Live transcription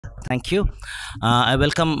Thank you. I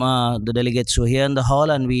welcome the delegates who are here in the hall,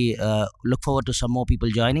 and we look forward to some more people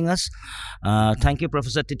joining us. Thank you,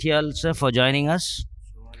 Professor Titial, sir, for joining us.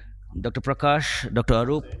 Dr. Prakash, Dr.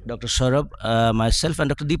 Arup, Dr. Saurabh, myself, and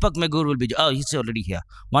Dr. Deepak Megur will be. Oh, he's already here.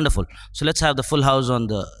 Wonderful. So let's have the full house on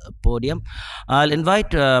the podium. I'll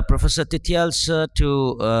invite Professor Titial, sir,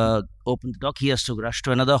 to open the talk. He has to rush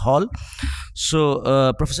to another hall.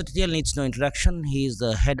 So Professor Titial needs no introduction. He is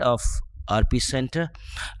the head of RP Center,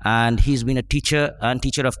 and he's been a teacher and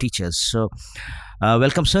teacher of teachers. So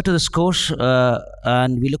welcome, sir, to this course,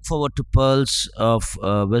 and we look forward to pearls of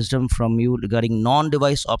wisdom from you regarding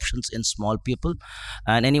non-device options in small pupil.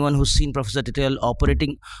 And anyone who's seen Professor Titial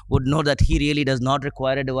operating would know that he really does not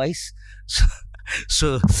require a device.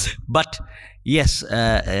 But yes,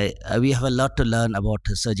 we have a lot to learn about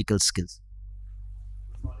his surgical skills.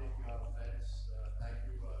 Good morning, friends.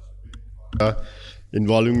 Thank you for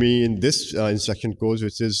involving me in this instruction course,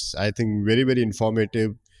 which is, I think, very, very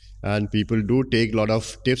informative, and people do take a lot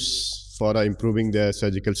of tips for improving their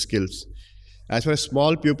surgical skills. As far as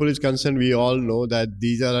small pupil is concerned, we all know that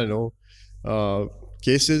these are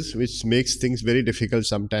cases which makes things very difficult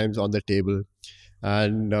sometimes on the table,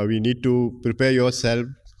 and we need to prepare yourself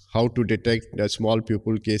how to detect the small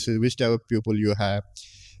pupil cases, which type of pupil you have.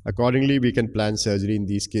 Accordingly, we can plan surgery in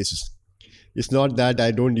these cases. It's not that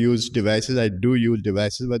I don't use devices, I do use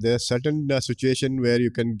devices, but there are certain situations where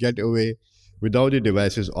you can get away without the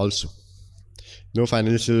devices also. No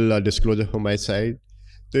financial disclosure from my side.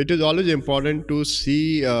 So it is always important to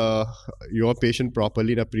see your patient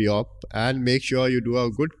properly in a pre-op and make sure you do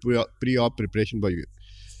a good pre-op preparation for you.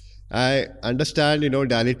 I understand,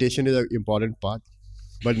 dilatation is an important part,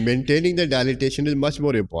 but maintaining the dilatation is much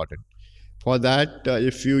more important. For that,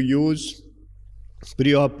 if you use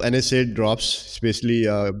pre-op NSAID drops, especially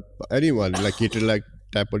anyone like ketamine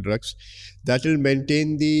type of drugs, that will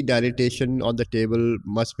maintain the dilatation on the table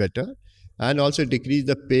much better, and also decrease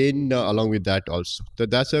the pain along with that also. So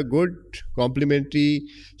that's a good complementary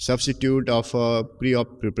substitute of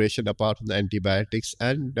pre-op preparation apart from the antibiotics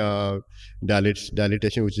and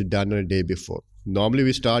dilatation, which is done a day before. Normally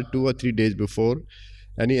we start 2 or 3 days before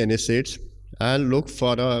any NSAIDs and look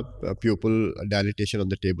for a pupil dilatation on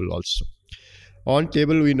the table also. On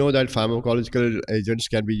table, we know that pharmacological agents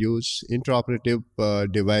can be used, intraoperative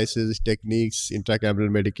devices, techniques, intracameral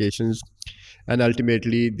medications, and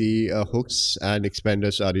ultimately the hooks and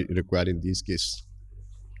expanders are required in these cases.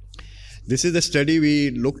 This is the study we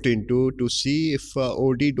looked into to see if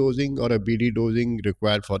OD dosing or a BD dosing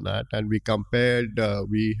required for that, and we compared,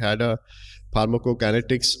 we had a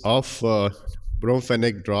pharmacokinetics of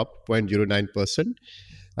bromfenac drop 0.09%.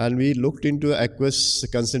 And we looked into aqueous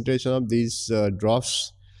concentration of these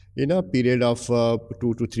drops in a period of 2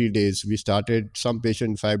 to 3 days. We started some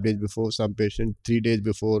patient 5 days before, some patient 3 days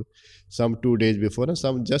before, some 2 days before, and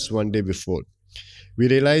some just 1 day before. We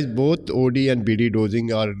realized both OD and BD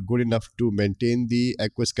dosing are good enough to maintain the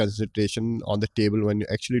aqueous concentration on the table when you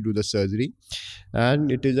actually do the surgery, and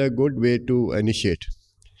it is a good way to initiate.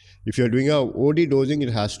 If you're doing a OD dosing,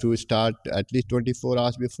 it has to start at least 24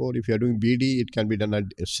 hours before. If you're doing BD, it can be done at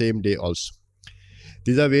the same day also.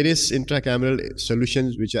 These are various intracameral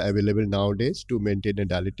solutions which are available nowadays to maintain a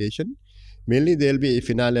dilatation. Mainly, there will be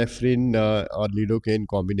phenylephrine or lidocaine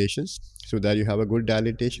combinations, so that you have a good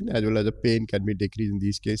dilatation as well as the pain can be decreased in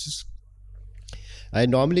these cases. I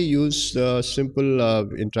normally use simple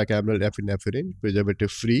intracameral epinephrine,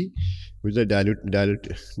 preservative-free, with a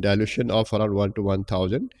dilution of around 1 to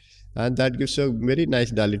 1000. And that gives a very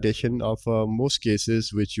nice dilatation of most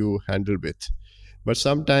cases which you handle with. But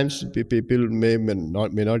sometimes people may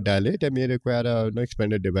not dilate and may require an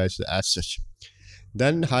expanded device as such.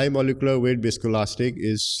 Then high molecular weight viscoelastic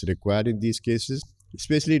is required in these cases,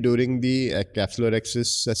 especially during the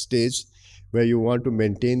capsulorhexis stage, where you want to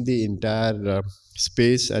maintain the entire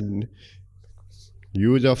space, and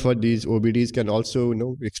use of these OBDs can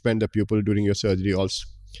also expand the pupil during your surgery also.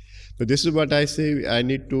 So this is what I say,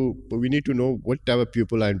 we need to know what type of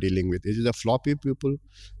pupil I'm dealing with. Is it a floppy pupil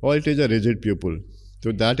or it is a rigid pupil?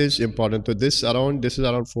 So that is important. So this is around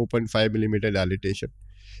 4.5 millimeter dilatation.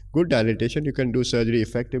 Good dilatation, you can do surgery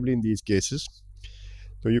effectively in these cases.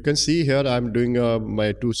 So you can see here I'm doing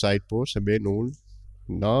my 2 side ports, a main wound.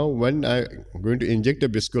 Now when I'm going to inject the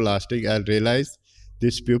viscoelastic, I'll realize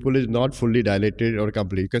this pupil is not fully dilated or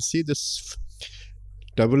complete. You can see this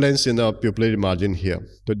turbulence in the pupillary margin here.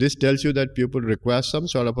 So this tells you that pupil requires some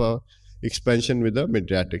sort of a expansion with the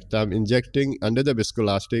mydriatic. So I'm injecting under the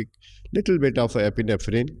viscoelastic little bit of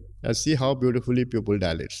epinephrine and see how beautifully pupil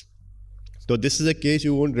dilates. So this is a case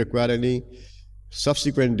you won't require any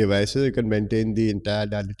subsequent devices. You can maintain the entire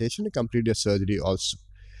dilatation and complete your surgery also.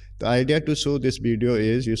 The idea to show this video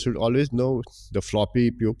is you should always know the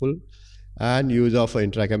floppy pupil and use of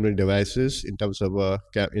intracameral devices in terms of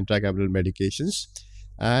intracameral medications,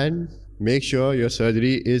 and make sure your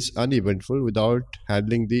surgery is uneventful without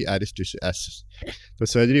handling the iris tissue access. The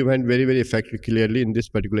surgery went very, very effective clearly in this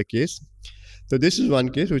particular case. So this is one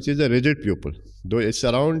case which is a rigid pupil, though it's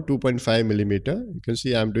around 2.5 millimeter. You can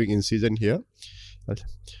see I'm doing incision here.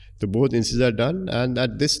 So both incisions are done, and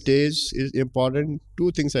at this stage is important.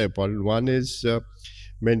 Two things are important. One is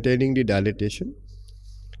maintaining the dilatation.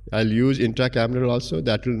 I'll use intracameral also.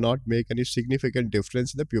 That will not make any significant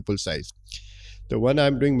difference in the pupil size. So when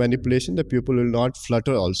I'm doing manipulation, the pupil will not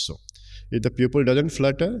flutter also. If the pupil doesn't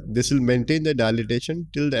flutter, this will maintain the dilatation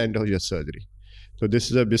till the end of your surgery. So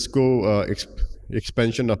this is a visco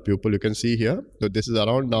expansion of pupil. You can see here. So this is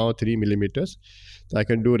around now 3 millimeters. So I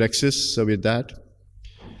can do rhexis with that.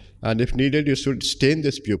 And if needed, you should stain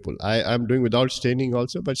this pupil. I am doing without staining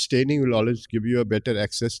also, but staining will always give you a better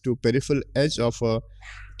access to peripheral edge of a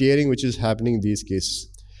tearing which is happening in these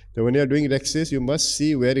cases. So when you are doing rhexis, you must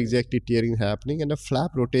see where exactly tearing is happening, and a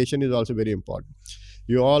flap rotation is also very important.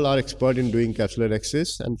 You all are expert in doing capsular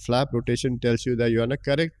rhexis, and flap rotation tells you that you are in a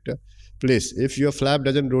correct place. If your flap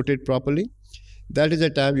doesn't rotate properly, that is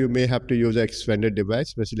the time you may have to use an expanded device,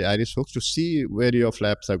 especially iris hooks, to see where your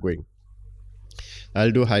flaps are going.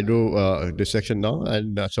 I'll do hydro dissection now,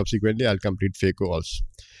 and subsequently I'll complete phaco also.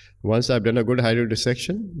 Once I've done a good hydro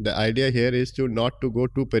dissection, the idea here is to not to go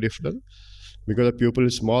too peripheral, because the pupil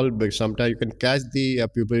is small, but sometimes you can catch the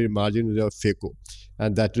pupillary margin with your phaco,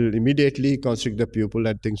 and that will immediately constrict the pupil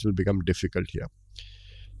and things will become difficult here.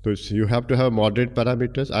 So you have to have moderate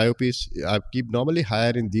parameters. IOPs keep normally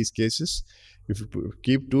higher in these cases. If you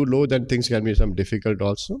keep too low, then things can be some difficult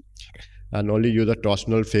also. And only use a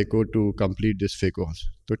torsional phaco to complete this phaco.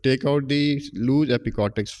 So take out the loose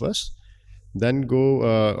epicortex first, then go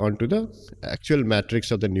onto the actual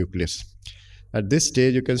matrix of the nucleus. At this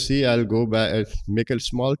stage, you can see I'll go back, make a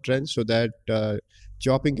small trench so that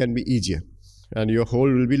chopping can be easier, and your hole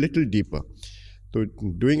will be little deeper. So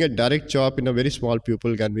doing a direct chop in a very small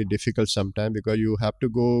pupil can be difficult sometimes, because you have to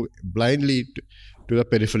go blindly to the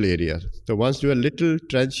peripheral area. So once you do a little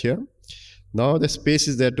trench here, now the space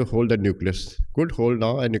is there to hold the nucleus. Good hold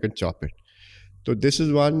now, and you can chop it. So this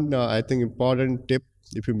is one, I think, important tip.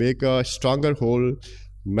 If you make a stronger hole,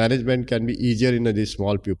 management can be easier in this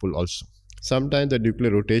small pupil also. Sometimes the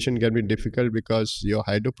nuclear rotation can be difficult because your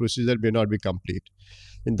hydro procedure may not be complete.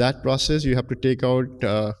 In that process, you have to take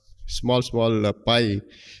out small pie,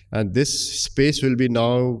 and this space will be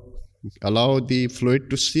now allow the fluid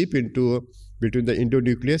to seep into between the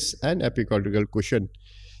endonucleus and epicortical cushion,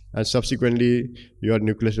 and subsequently your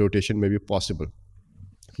nucleus rotation may be possible.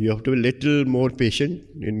 You have to be a little more patient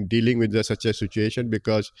in dealing with such a situation,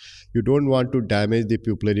 because you don't want to damage the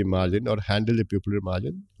pupillary margin or handle the pupillary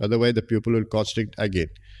margin. Otherwise, the pupil will constrict again.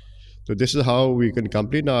 So this is how we can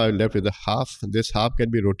complete. Now I'm left with a half. This half can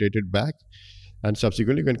be rotated back, and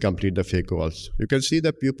subsequently you can complete the phaco also. You can see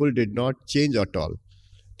the pupil did not change at all.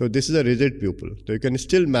 So this is a rigid pupil. So you can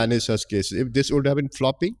still manage such cases. If this would have been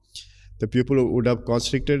floppy, the pupil would have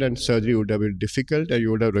constricted and surgery would have been difficult, and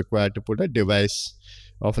you would have required to put a device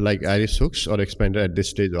of like iris hooks or expander at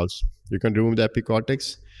this stage also. You can remove the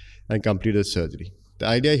epicortex and complete the surgery. The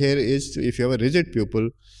idea here is, if you have a rigid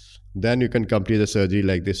pupil, then you can complete the surgery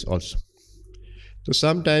like this also. So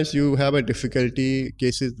sometimes you have a difficulty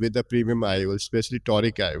cases with the premium IOLs, especially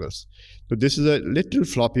toric IOLs. So this is a little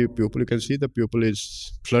floppy pupil. You can see the pupil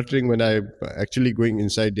is fluttering when I'm actually going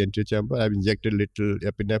inside the anterior chamber. I've injected little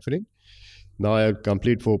epinephrine. Now I have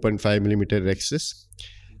complete 4.5 millimeter rhexis,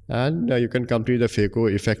 and you can complete the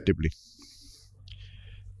phaco effectively.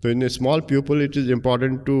 So in a small pupil, it is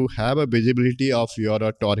important to have a visibility of your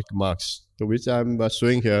toric marks, so which I'm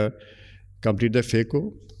showing here. Complete the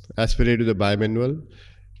phaco, aspirate to the bimanual,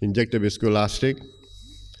 inject the viscoelastic,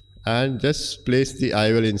 and just place the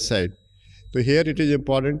IOL inside. So here it is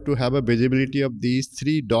important to have a visibility of these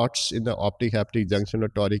 3 dots in the optic haptic junction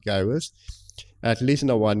of toric IOLs, at least in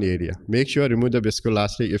one area. Make sure remove the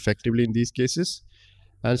viscoelastic effectively in these cases,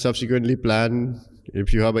 and subsequently plan.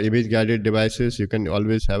 If you have image guided devices, you can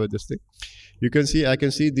always have this thing. You can see, I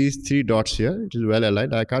can see these 3 dots here. It is well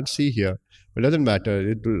aligned. I can't see here, but it doesn't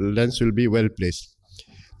matter. Lens will be well placed.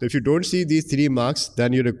 So if you don't see these 3 marks,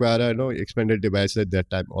 then you require expanded device at that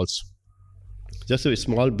time also. Just a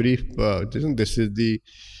small brief. This is the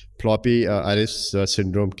floppy iris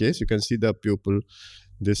syndrome case. You can see the pupil.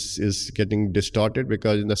 This is getting distorted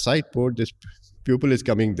because in the side port, this pupil is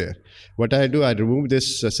coming there. What I do, I remove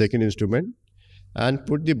this second instrument and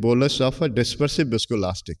put the bolus of a dispersive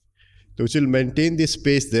viscoelastic, which will maintain the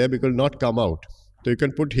space there, because it will not come out. So you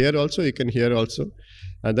can put here also, you can here also,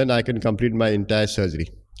 and then I can complete my entire surgery.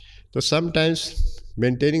 So sometimes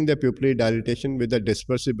maintaining the pupillary dilatation with the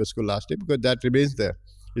dispersive viscoelastic, because that remains there.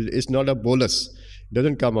 It's not a bolus. It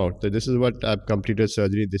doesn't come out. So this is what I've completed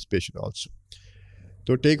surgery in this patient also.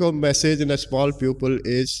 So take-home message in a small pupil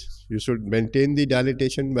is you should maintain the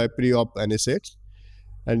dilatation by pre-op NSAIDs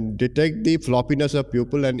and detect the floppiness of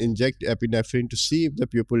pupil and inject epinephrine to see if the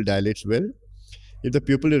pupil dilates well. If the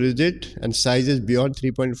pupil is rigid and size is beyond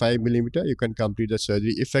 3.5 millimeter, you can complete the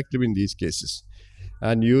surgery effectively in these cases.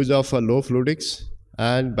 And use of low fluidics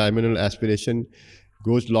and bimanual aspiration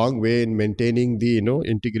goes long way in maintaining the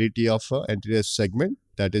integrity of anterior segment,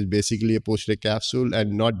 that is basically a posterior capsule,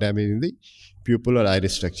 and not damaging the pupil or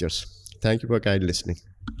iris structures. Thank you for kind listening.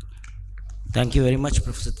 Thank you very much,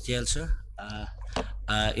 Professor Titial, sir.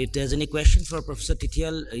 If there's any questions for Professor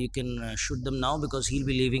Titial, you can shoot them now, because he'll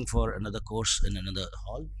be leaving for another course in another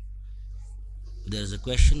hall. If there's a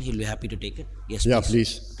question, he'll be happy to take it. Yes, yeah,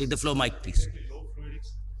 please. Take the flow mic, please.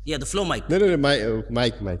 Yeah, the flow mic. No,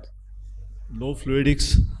 mic. Low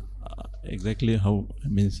fluidics, exactly how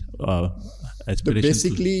means aspiration. So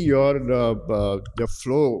basically, your the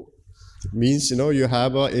flow means you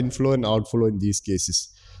have an inflow and outflow in these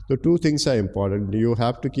cases. So two things are important. You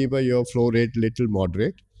have to keep your flow rate little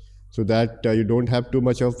moderate, so that you don't have too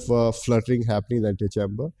much of fluttering happening in the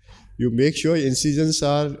antechamber. You make sure incisions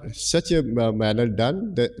are such a manner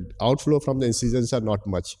done that outflow from the incisions are not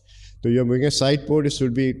much. So you're making a side port, it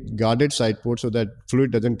should be guarded side port so that fluid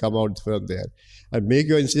doesn't come out from there. And make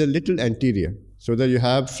your incision little anterior so that you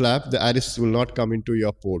have flap, the iris will not come into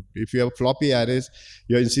your port. If you have a floppy iris,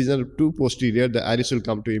 your incision too posterior, the iris will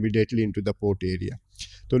come to immediately into the port area.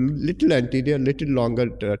 So little anterior, little longer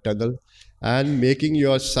tunnel, and making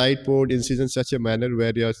your side port incision such a manner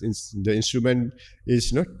where the instrument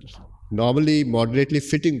is not normally moderately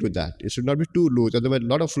fitting to that. It should not be too loose, otherwise a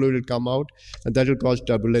lot of fluid will come out and that will cause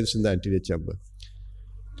turbulence in the anterior chamber.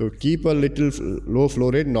 So keep a little low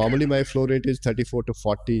flow rate. Normally my flow rate is 34 to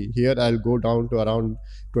 40. Here I'll go down to around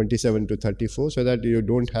 27 to 34 so that you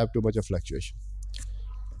don't have too much of fluctuation.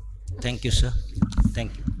 Thank you, sir.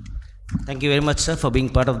 Thank you. Thank you very much, sir, for being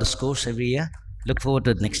part of this course every year. Look forward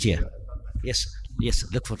to it next year. Yes, yes,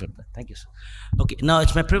 look forward to that. Thank you, sir. Okay, now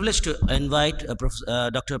it's my privilege to invite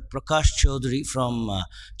Dr. Prakash Chaudhary from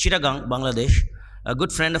Chittagong, Bangladesh, a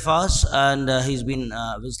good friend of ours, and he's been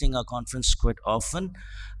visiting our conference quite often.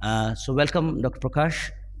 So welcome, Dr. Prakash.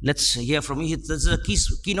 Let's hear from you. This is a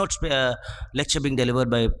keynote lecture being delivered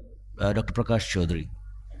by Dr. Prakash Chaudhary.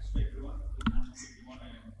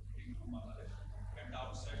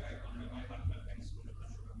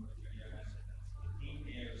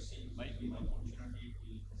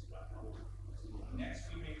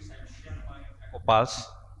 Pupils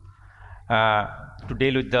to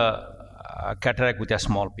deal with the cataract with the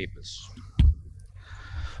small pupils.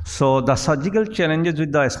 So the surgical challenges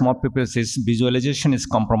with the small pupils is visualization is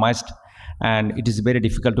compromised, and it is very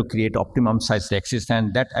difficult to create optimum sized axis,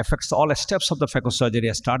 and that affects all steps of the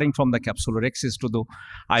phacosurgery, starting from the capsular axis to the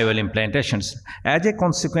IOL implantations. As a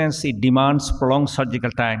consequence, it demands prolonged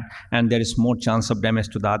surgical time, and there is more chance of damage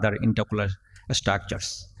to the other intraocular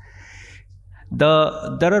structures. There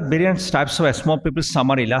are various types of small pupils. Some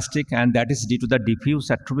are elastic, and that is due to the diffuse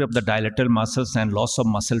atrophy of the dilateral muscles and loss of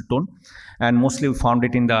muscle tone, and mostly we found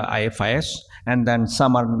it in the IFIS. And then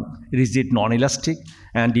some are rigid, non-elastic,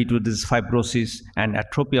 and due to this fibrosis and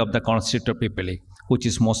atrophy of the constrictor pupillae, which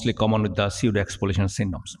is mostly common with the pseudo-exfoliation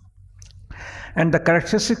syndromes. And the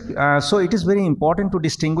characteristic, so it is very important to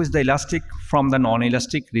distinguish the elastic from the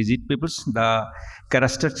non-elastic rigid pupils. The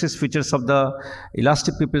characteristic features of the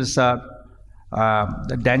elastic pupils are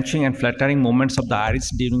the drenching and fluttering movements of the iris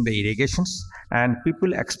during the irrigations, and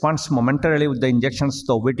pupil expands momentarily with the injections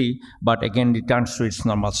to OVD, but again returns to its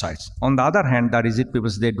normal size. On the other hand, the rigid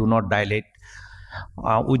pupils, they do not dilate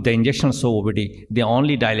with the injections to OVD. They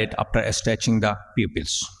only dilate after stretching the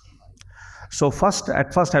pupils. So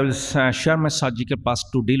at first I will share my surgical path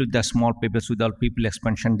to deal with the small pupils with our pupil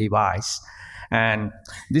expansion device. And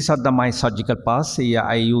these are my surgical paths.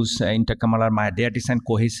 I use intercameral myodeatis and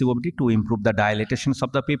cohesive OVD to improve the dilatations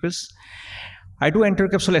of the pupils. I do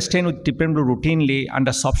enterocapsular stain with TPM routinely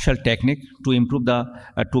under soft shell technique to improve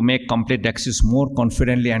to make complete axis more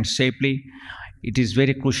confidently and safely. it is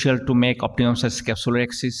very crucial to make optimum size capsular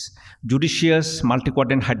axis. Judicious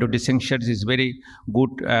multi-quadrant hydrodissection is very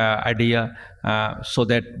good idea so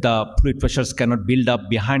that the fluid pressures cannot build up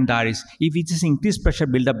behind the iris. If it is increased pressure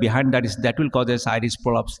build up behind the iris, that will cause iris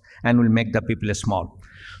prolapse and will make the pupil small.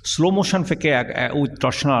 Slow motion phaco with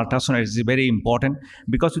torsional ultrasonography is very important,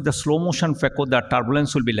 because with the slow motion phaco the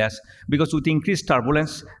turbulence will be less, because with increased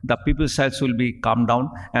turbulence the pupil size will be calmed down,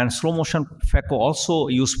 and slow motion phaco also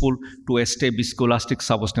useful to stay viscoelastic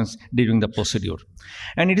substance during the procedure.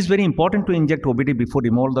 And it is very important to inject OBD before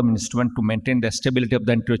removal of the instrument to maintain the stability of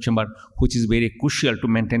the anterior chamber, which is very crucial to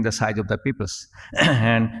maintain the size of the pupils.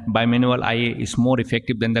 And bimanual IA is more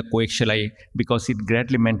effective than the coaxial IA because it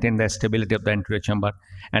greatly maintains the stability of the anterior chamber,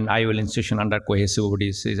 and IOL incision under cohesive OBD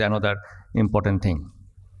is another important thing.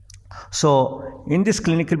 So in this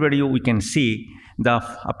clinical video, we can see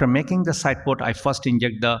after making the side port, I first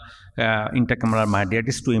inject the intercameral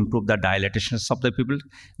mydriatis to improve the dilatation of the pupil.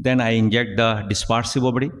 Then I inject the dispersive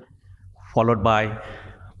OBD, followed by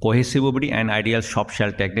cohesive OBD and ideal soft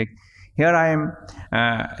shell technique. Here I am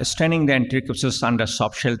staining the anterior capsules under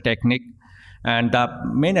soft shell technique. And the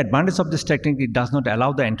main advantage of this technique, it does not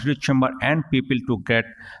allow the anterior chamber and pupil to get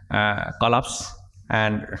collapse.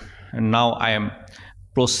 And now I am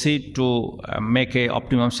proceed to make a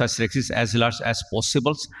optimum size rhexis as large as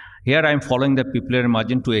possible. Here I am following the pupillary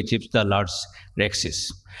margin to achieve the large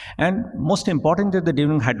rhexis. And most important that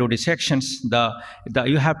during hydrodissections,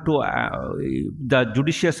 you have to the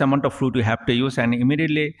judicious amount of fluid you have to use, and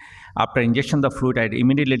immediately after injection of the fluid, I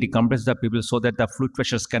immediately decompress the pupil so that the fluid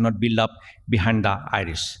pressures cannot build up behind the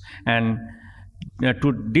iris. And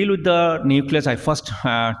to deal with the nucleus, I first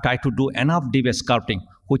try to do enough deep sculpting,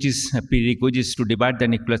 which is prerequisite to divide the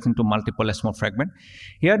nucleus into multiple small fragments.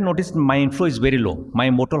 Here notice my inflow is very low. My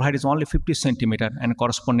motor height is only 50 centimeter, and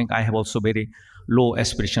corresponding I have also very low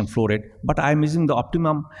aspiration flow rate, but I am using the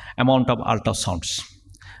optimum amount of ultrasounds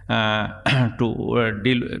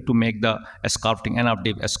to make the sculpting, enough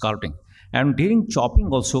deep sculpting. And during chopping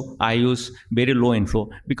also I use very low inflow,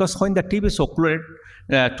 because when the tip is occluded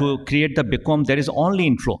to create the vacuum, there is only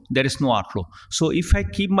inflow, there is no outflow. So if I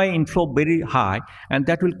keep my inflow very high, and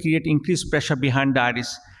that will create increased pressure behind the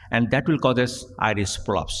iris, and that will cause iris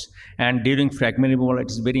prolapse. And during fragment removal, it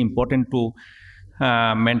is very important to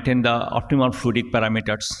maintain the optimal fluidic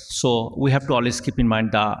parameters. So we have to always keep in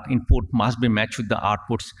mind the input must be matched with the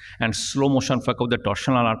outputs, and slow motion phaco of the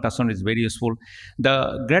torsional ultrasound is very useful.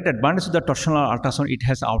 The great advantage of the torsional ultrasound, it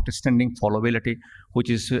has outstanding followability,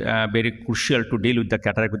 which is very crucial to deal with the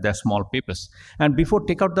cataract with the small pupils. And before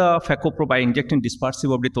take out the phaco probe, by injecting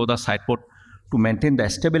dispersive OBD through the side port to maintain the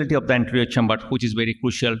stability of the anterior chamber, which is very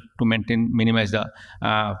crucial to minimize the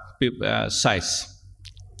size.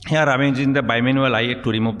 Here I am using the bimanual IA to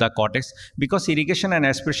remove the cortex, because irrigation and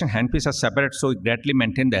aspiration handpiece are separate, so it greatly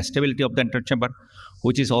maintain the stability of the anterior chamber,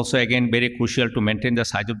 which is also again very crucial to maintain the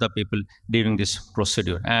size of the pupil during this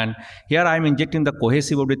procedure. And here I am injecting the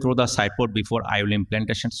cohesive OBD through the side port before IOL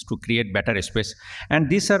implantations to create better space. And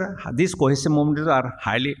these cohesive movements are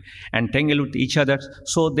highly entangled with each other,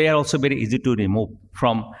 so they are also very easy to remove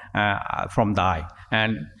from the eye.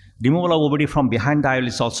 And removal of OBD from behind the IOL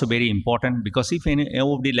is also very important, because if any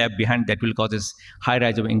OBD left behind, that will cause high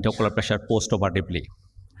rise of intraocular pressure post-operatively.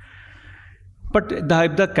 But if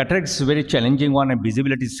the cataract is a very challenging one and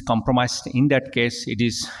visibility is compromised, in that case, it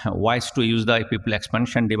is wise to use the pupil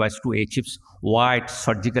expansion device to achieve wide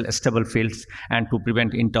surgical stable fields and to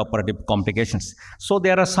prevent intraoperative complications. So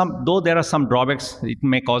there are some drawbacks. It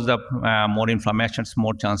may cause the more inflammations,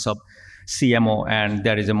 more chance of CMO, and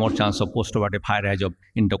there is a more chance of post-operative high rise of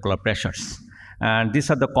intraocular pressures. And these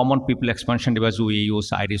are the common pupil expansion devices we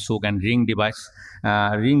use: iris hook and ring device.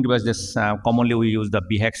 Ring device, commonly we use the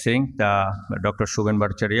BHATCHARJEE ring. Dr. SUVEN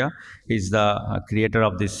BHATTACHARJEE is the creator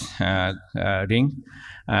of this ring.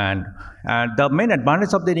 And the main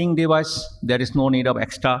advantage of the ring device, there is no need of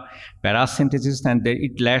extra paracentesis, and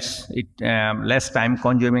it less time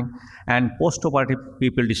consuming, and post-operative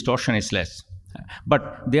pupil distortion is less.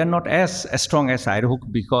 But they are not as strong as IR hook,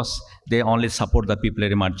 because they only support the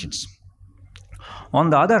pupillary margins. On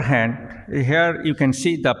the other hand, here you can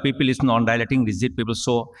see the pupil is non-dilating rigid pupil.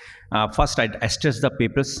 So first I stress the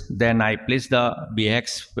pupils, then I place the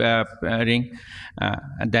BHATCHARJEE ring,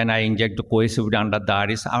 and then I inject the cohesive under the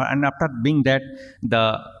iris. And after doing that,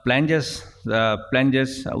 the flanges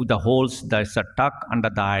with the holes, there's a tuck under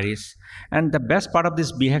the iris. And the best part of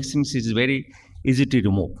this BHATCHARJEE is very easy to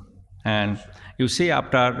remove. And you see,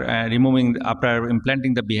 after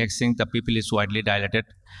implanting the BHATCHARJEE, the pupil is widely dilated,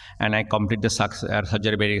 and I complete the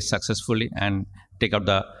surgery very successfully and take out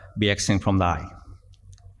the BHATCHARJEE from the eye.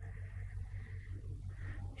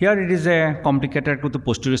 Here it is a complicated with the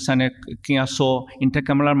posterior synechia, so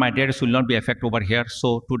intercameral mydriasis will not be affected over here.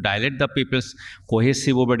 So to dilate the pupils,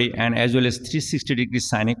 cohesive body and as well as 360-degree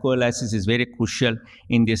synecholysis is very crucial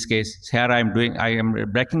in this case. Here I am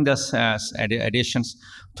breaking the adhesions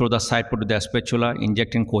through the side port to the spatula,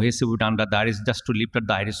 injecting cohesive under the iris just to lift up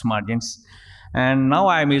the iris margins. And now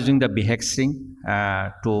I am using the BHATTACHARJEE ring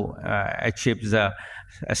to achieve the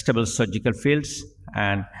stable surgical fields.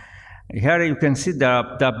 And here you can see the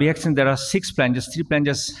BHATTACHARJEE, there are 6 flanges, 3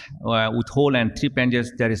 flanges with hole and 3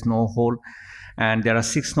 flanges there is no hole, and there are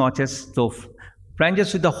 6 notches. So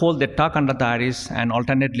flanges with the hole they tuck under the iris, and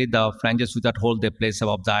alternately the flanges without hole they place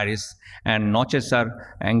above the iris, and notches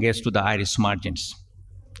are engaged to the iris margins.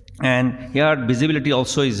 And here visibility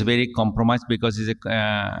also is very compromised because it's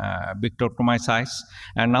a big compromised eyes.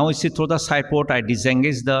 And now you see through the side port I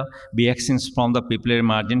disengage the BHATTACHARJEE from the pupillary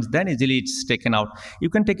margins, then easily it's taken out.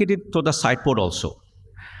 You can take it through the side port also.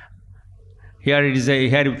 Here it is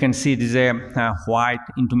here you can see it is a white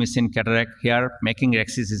intumescent cataract. Here making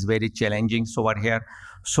rhexis is very challenging over here.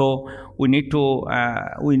 So we need to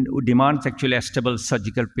we demand actually a stable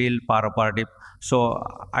surgical peel perioperative. So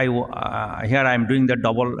here I am doing the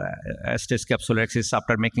double stage capsule rhexis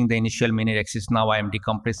after making the initial mini rhexis. Now I am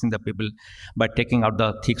decompressing the pupil by taking out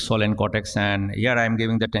the thick swollen cortex, and here I am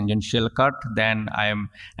giving the tangential cut. Then I am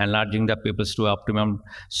enlarging the pupils to optimum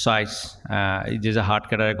size. It is a hard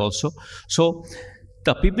cataract also. So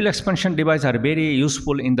the pupil expansion devices are very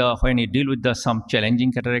useful in the when you deal with some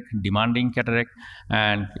challenging cataract, demanding cataract,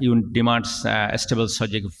 and you demands stable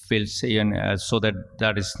surgical fields, even so that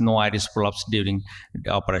there is no iris prolapse during the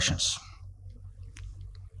operations.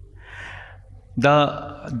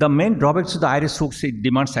 The main drawbacks to the iris hooks, it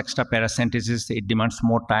demands extra paracentesis, it demands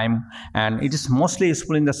more time, and it is mostly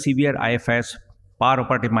useful in the severe IFIs,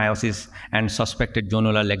 perioperative miosis, and suspected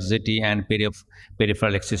zonular laxity and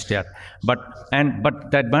peripheral excision. But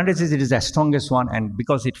the advantage is it is the strongest one, and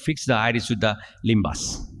because it fixes the iris with the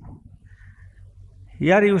limbus.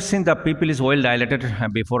 Here you've seen the pupil is well dilated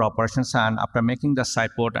before operations, and after making the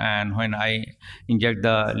side port and when I inject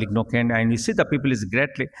the lignocaine, and you see the pupil is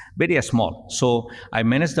very small. So I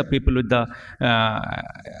manage the pupil with the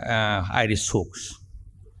iris hooks.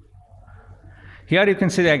 Here you can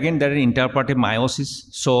see again there is interoperative miosis.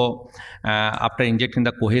 So after injecting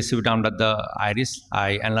the cohesive under the iris,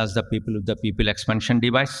 I enlarge the pupil with the pupil expansion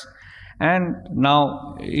device. And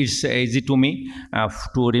now it's easy to me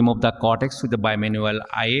to remove the cortex with the bimanual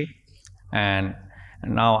IA. And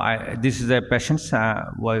now this is a patient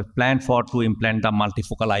we plan for to implant the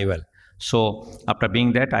multifocal IOL. So after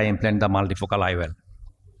being that, I implant the multifocal IOL.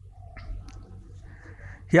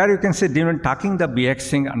 Here you can see during tucking the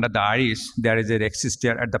BHATTACHARJEE under the iris, there is a rhexis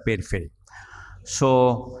tear at the periphery.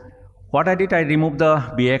 So what I did, I removed the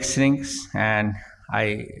BHATTACHARJEE and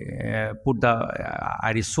I put the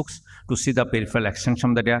iris hooks to see the peripheral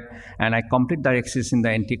extension that there, and I complete the rhexis in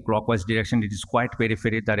the anti-clockwise direction. It is quite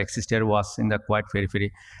periphery. The rhexis tear was in the quite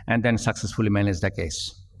periphery, and then successfully managed the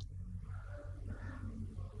case.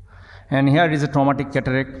 And here is a traumatic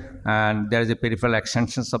cataract, and there is a peripheral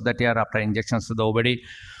extensions of the tear after injections to the ovary.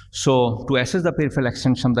 So to assess the peripheral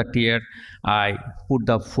extension of the tear, I put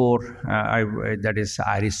the 4 that is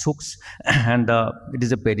iris hooks, and it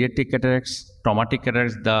is a pediatric cataracts, traumatic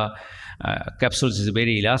cataracts. The capsules is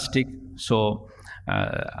very elastic. So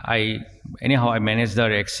I manage the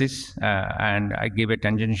rhexis and I give a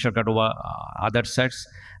tangential cut over other sides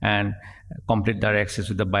and complete the rhexis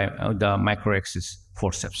with the micro rhexis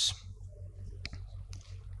forceps.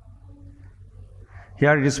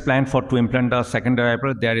 Here it is planned to implant the secondary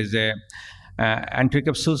eyebrow. There is a anterior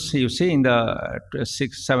capsules. You see in the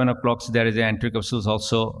 6-7 o'clock there is an anterior capsules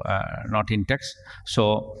also not intact.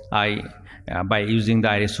 So by using the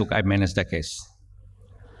iris hook, I manage the case.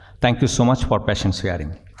 Thank you so much for patience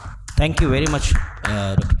hearing. Thank you very much,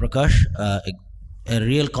 Dr. Prakash. A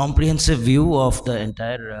real comprehensive view of the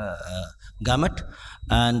entire gamut,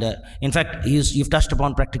 and in fact you've touched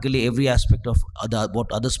upon practically every aspect of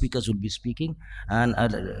what other speakers will be speaking, and I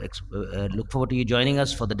look forward to you joining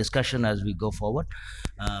us for the discussion as we go forward.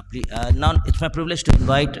 Now it's my privilege to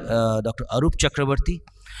invite Dr. Arup Chakrabarty.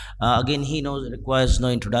 Again, he requires no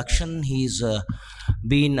introduction. He's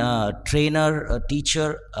been a trainer, a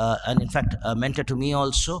teacher, and in fact a mentor to me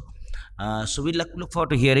also. So we look forward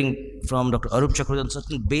to hearing from Dr. Arup Chakrabarty on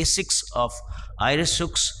certain basics of iris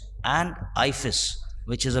hooks and IFIS,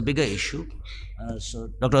 which is a bigger issue. So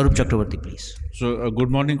Dr. Arup Chakrabarty, please. So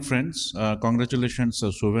good morning, friends. Congratulations,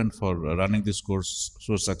 SUVEN, for running this course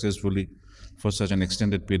so successfully for such an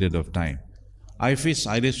extended period of time. IFIS,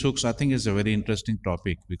 iris hooks, I think is a very interesting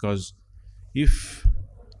topic, because if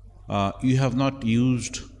you have not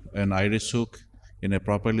used an iris hook in a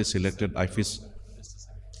properly selected IFIS.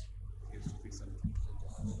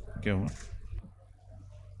 Okay.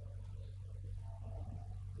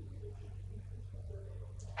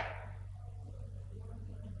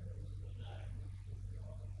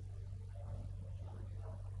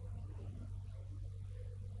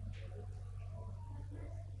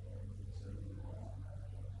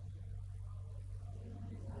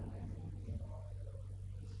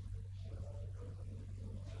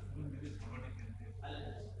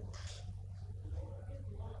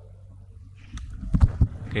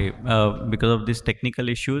 Okay, because of these technical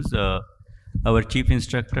issues, our chief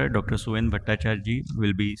instructor, Dr. SUVEN BHATTACHARJEE,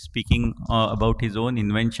 will be speaking about his own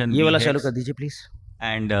invention ये वाला BHATS, चालू कर दीजिए please.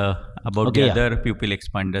 and about Okay, the yeah. other pupil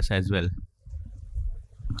expanders as well.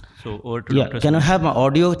 So over to Yeah, Dr. can I SUVEN. have my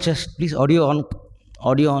audio just please? Audio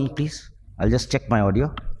on please. I'll just check my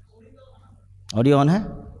audio. Audio on है?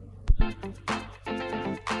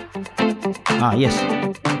 Yes,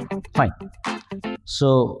 fine.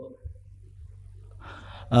 So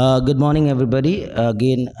good morning everybody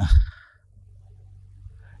again.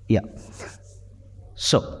 Yeah,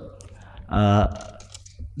 so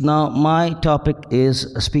now my topic is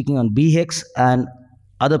speaking on BHEX and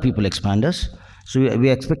other pupil expanders. So we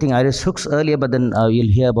are expecting iris hooks earlier, but then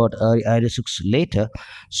you'll hear about iris hooks later.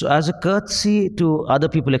 So as a courtesy to other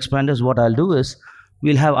pupil expanders, what I'll do is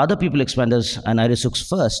we'll have other pupil expanders and iris hooks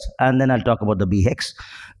first, and then I'll talk about the BHEX.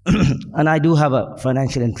 And I do have a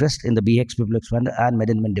financial interest in the BHEX pupil expander and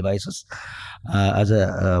Medinment devices as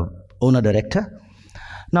a owner director.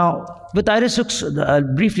 Now, with iris hooks,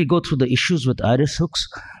 I'll briefly go through the issues with iris hooks.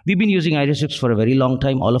 We've been using iris hooks for a very long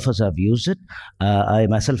time. All of us have used it. I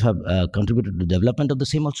myself have contributed to the development of the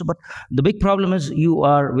same also. But the big problem is you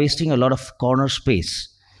are wasting a lot of corner space.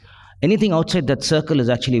 Anything outside that circle is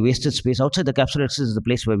actually wasted space. Outside the capsular axis is the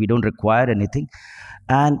place where we don't require anything.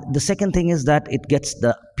 And the second thing is that it gets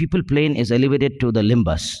the pupil plane is elevated to the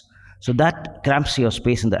limbus. So that cramps your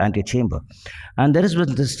space in the anterior chamber. And there is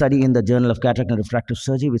this study in the Journal of Cataract and Refractive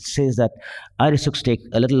Surgery which says that iris hooks take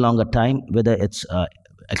a little longer time, whether it's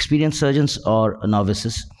experienced surgeons or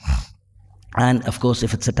novices. And of course,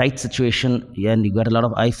 if it's a tight situation and you got a lot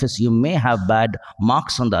of IFIS, you may have bad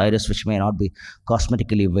marks on the iris, which may not be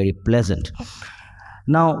cosmetically very pleasant.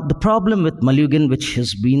 Now, the problem with Malugan, which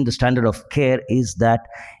has been the standard of care, is that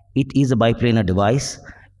it is a biplanar device.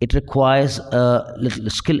 It requires a little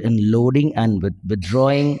skill in loading and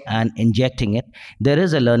withdrawing and injecting it. There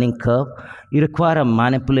is a learning curve. You require a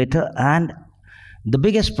manipulator, and the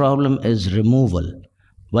biggest problem is removal.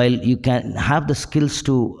 While you can have the skills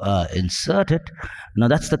to insert it, now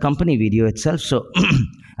that's the company video itself, so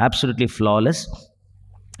absolutely flawless.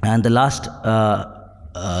 And the last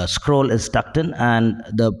scroll is tucked in and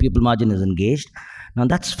the pupil margin is engaged. Now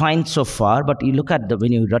that's fine so far, but you look at the,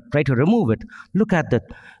 when you try to remove it, look at the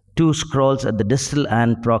two scrolls at the distal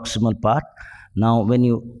and proximal part. Now when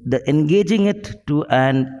engaging it to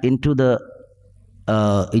and into the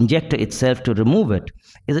injector itself to remove it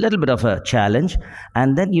is a little bit of a challenge.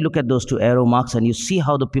 And then you look at those two arrow marks and you see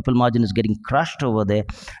how the pupil margin is getting crushed over there,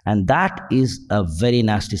 and that is a very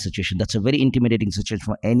nasty situation. That's a very intimidating situation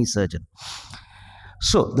for any surgeon.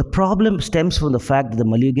 So the problem stems from the fact that the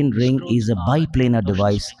Malugan ring is a biplanar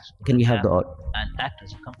device. Can we have the and act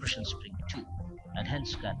as a compression spring too, and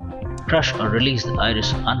hence can crush or release the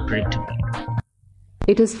iris unpredictably.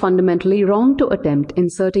 It is fundamentally wrong to attempt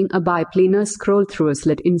inserting a biplanar scroll through a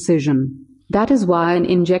slit incision. That is why an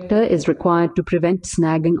injector is required to prevent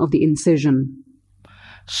snagging of the incision.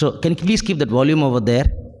 So can you please keep that volume over there?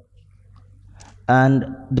 And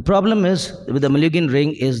the problem is with the Malugan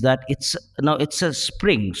ring is that it's a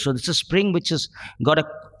spring. So it's a spring which has got it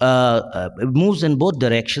moves in both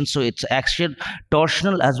directions. So it's axial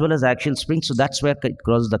torsional as well as axial spring. So that's where it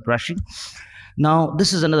causes the crushing. Now,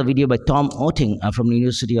 this is another video by Tom Oetting from the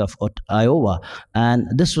University of Iowa, and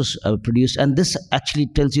this was produced, and this actually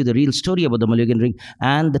tells you the real story about the Malugan ring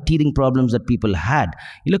and the teething problems that people had.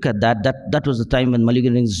 You look at that was the time when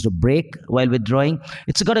Malugan rings used to break while withdrawing.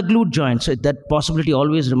 It's got a glued joint, so that possibility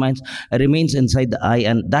always remains inside the eye,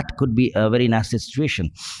 and that could be a very nasty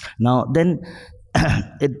situation. Now, then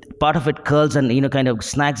part of it curls and kind of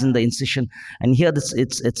snags in the incision, and here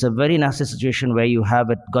it's a very nasty situation where you have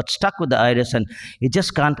it got stuck with the iris and you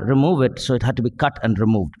just can't remove it, so it had to be cut and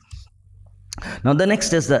removed. Now the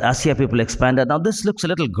next is the ASIA pupil expander. Now this looks a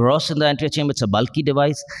little gross in the anterior chamber. It's a bulky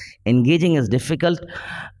device. Engaging is difficult,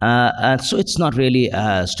 and so it's not really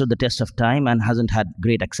stood the test of time and hasn't had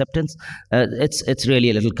great acceptance. It's really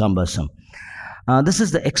a little cumbersome. This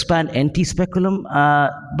is the expand NT speculum,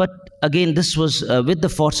 but again, this was with the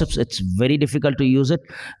forceps, it's very difficult to use it.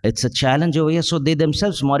 It's a challenge over here. So they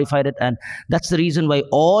themselves modified it, and that's the reason why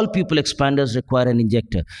all pupil expanders require an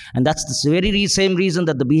injector. And that's the very same reason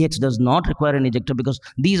that the BHACS does not require an injector, because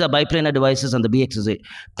these are biplanar devices and the BHACS is a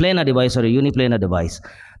planar device or a uniplanar device.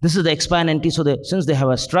 This is the expand NT. So since they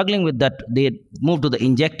were struggling with that, they moved to the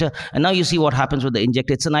injector. And now you see what happens with the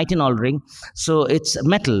injector. It's a nitinol ring. So it's a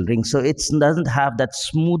metal ring. So it doesn't have that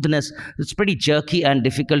smoothness. It's pretty jerky and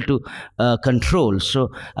difficult to control. So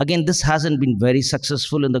again, this hasn't been very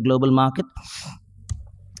successful in the global market.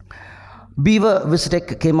 Beaver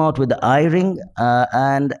Visitech came out with the iRing,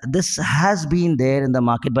 and this has been there in the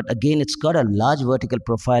market, but again, it's got a large vertical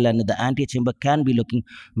profile, and the anterior chamber can be looking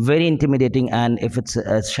very intimidating, and if it's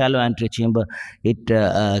a shallow anterior chamber, it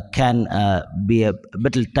can be a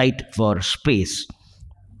little tight for space.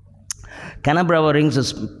 Canabrava rings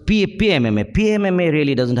is PMMA. PMMA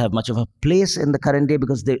really doesn't have much of a place in the current day,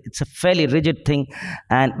 because it's a fairly rigid thing,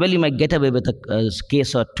 and well, you might get away with a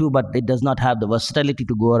case or two, but it does not have the versatility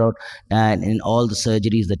to go around and in all the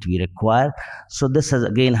surgeries that we require. So this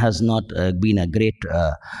has not been a great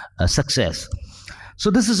success. So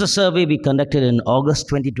this is a survey we conducted in August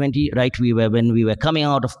 2020, right? When we were coming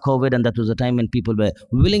out of COVID, and that was a time when people were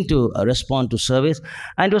willing to respond to surveys.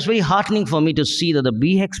 And it was very heartening for me to see that the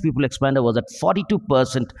BHACS pupil expander was at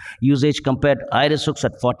 42% usage compared to iris hooks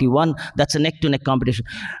at 41%. That's a neck-to-neck competition.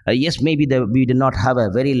 Yes, maybe we did not have a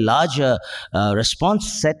very large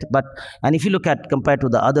response set, and if you look at compared to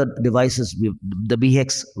the other devices, the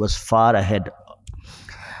BHACS was far ahead.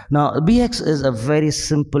 Now, BHACS is a very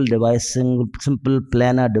simple device, simple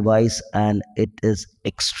planar device, and it is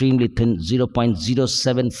extremely thin,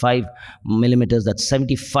 0.075 millimeters, that's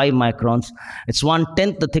 75 microns. It's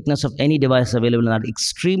 1/10 the thickness of any device available, and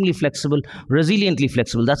extremely flexible, resiliently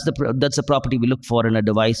flexible. That's the property we look for in a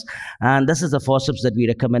device. And this is the forceps that we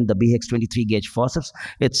recommend, the BHACS 23 gauge forceps.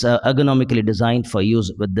 It's ergonomically designed for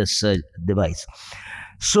use with this device.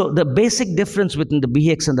 So the basic difference between the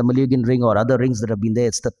BHACS and the Malugin ring or other rings that have been there,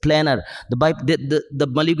 it's the planar. The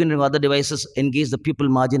Malugin ring or other devices engage the pupil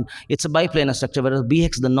margin. It's a biplanar structure, whereas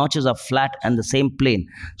BHACS, the notches are flat and the same plane.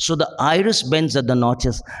 So the iris bends at the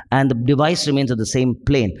notches and the device remains at the same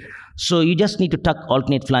plane. So you just need to tuck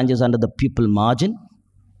alternate flanges under the pupil margin,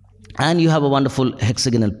 and you have a wonderful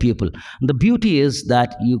hexagonal pupil. And the beauty is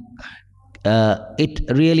that it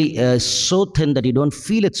really is so thin that you don't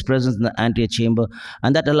feel its presence in the anterior chamber,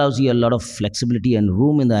 and that allows you a lot of flexibility and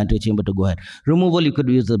room in the anterior chamber to go ahead. Removal, you could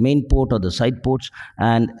use the main port or the side ports,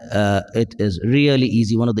 and it is really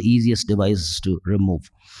easy, one of the easiest devices to remove.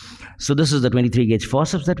 So this is the 23 gauge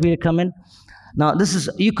forceps that we recommend. Now,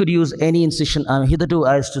 you could use any incision. Hitherto,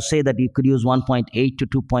 I used to say that you could use 1.8 to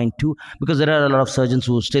 2.2, because there are a lot of surgeons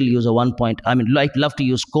who still use a love to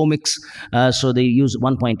use comics, so they use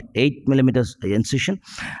 1.8 millimeters incision,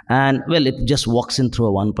 and well, it just walks in through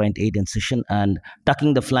a 1.8 incision, and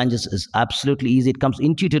tucking the flanges is absolutely easy. It comes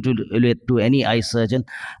intuitive to any eye surgeon,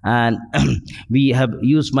 and we have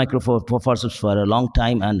used micro forceps for a long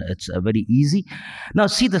time, and it's very easy. Now,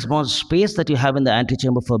 see the small space that you have in the anterior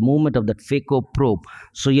chamber for movement of that phaco probe.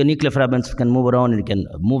 So your nuclear fragments can move around, and you can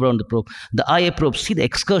move around the probe. The IA probe, see the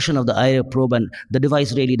excursion of the IA probe, and the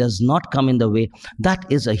device really does not come in the way. That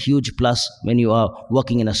is a huge plus when you are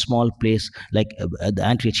working in a small place like the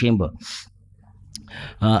anterior chamber.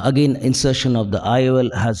 Again, insertion of the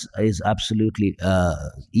IOL is absolutely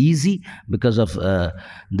easy because of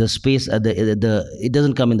the space. It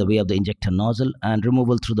doesn't come in the way of the injector nozzle, and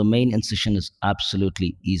removal through the main incision is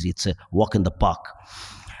absolutely easy. It's a walk in the park.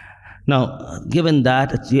 Now, given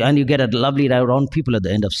that, and you get a lovely round pupil at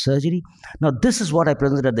the end of surgery. Now, this is what I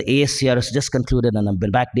presented at the ASCRS, just concluded, and I've been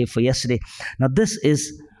back day for yesterday. Now, this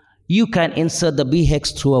is, you can insert the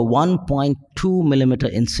BHACS through a 1.2 millimeter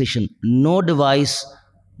incision. No device,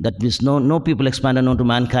 that is no pupil expander known to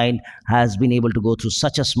mankind, has been able to go through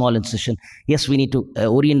such a small incision. Yes, we need to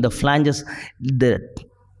orient the flanges,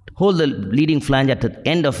 hold the leading flange at the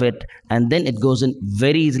end of it, and then it goes in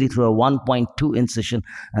very easily through a 1.2 incision,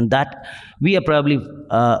 and that we are probably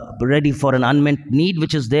ready for an unmet need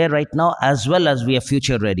which is there right now, as well as we are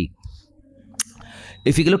future ready.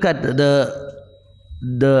 If you look at the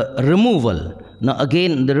removal, now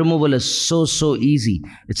again, the removal is so easy.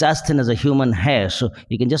 It's as thin as a human hair, so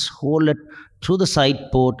you can just hold it through the side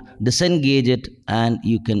port, disengage it, and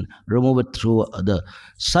you can remove it through the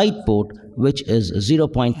side port, which is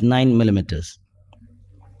 0.9 millimeters.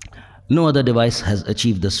 No other device has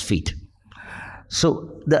achieved this feat.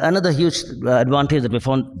 So another huge advantage that we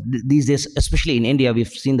found these days, especially in India, we've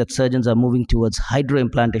seen that surgeons are moving towards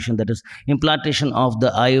hydroimplantation, that is implantation of the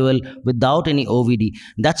IOL without any OVD.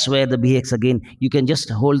 That's where the BX, again, you can just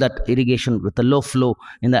hold that irrigation with a low flow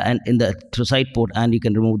in the side port, and you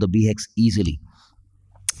can remove the BX easily.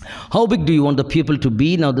 How big do you want the pupil to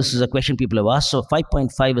be? Now, this is a question people have asked. So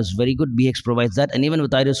 5.5 is very good. BX provides that. And even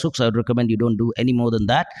with iris hooks, I would recommend you don't do any more than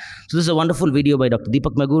that. So this is a wonderful video by Dr.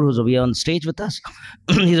 Deepak Magur, who's over here on stage with us.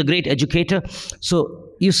 He's a great educator. So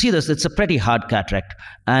you see this, it's a pretty hard cataract.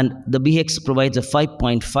 And the BX provides a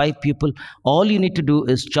 5.5 pupil. All you need to do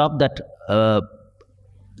is chop that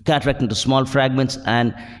cataract into small fragments,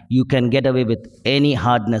 and you can get away with any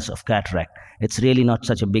hardness of cataract. It's really not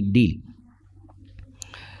such a big deal.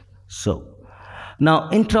 So now,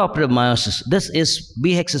 intraoperative miosis. This is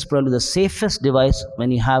BHEX is probably the safest device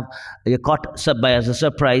when you have you're caught by as a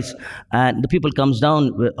surprise and the pupil comes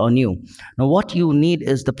down on you. Now, what you need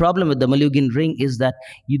is, the problem with the Malugin ring is that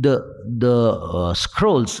the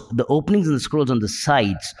scrolls, the openings in the scrolls on the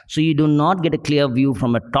sides, so you do not get a clear view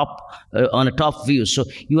from a top on a top view. So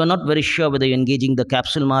you are not very sure whether you're engaging the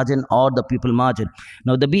capsule margin or the pupil margin.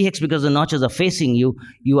 Now, the BHEX, because the notches are facing you,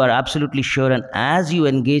 you are absolutely sure, and as you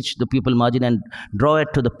engage the pupil margin and draw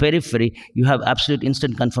it to the periphery, you have absolute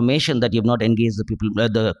instant confirmation that you have not engaged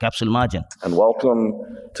the capsule margin. And welcome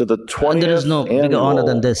to the 20th and there is no bigger honor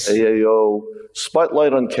than this. AAO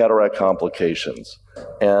Spotlight on Cataract Complications.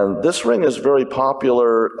 And this ring is very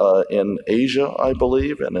popular in Asia, I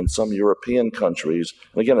believe, and in some European countries.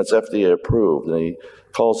 And again, it's FDA approved, and he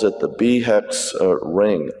calls it the BHEX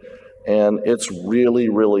ring. And it's really,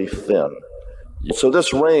 really thin. So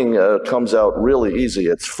this ring comes out really easy.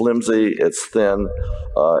 It's flimsy, it's thin,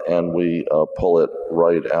 and we pull it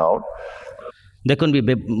right out. There couldn't be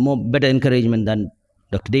better encouragement than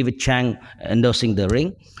Dr. David Chang endorsing the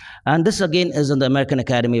ring. And this again is on the American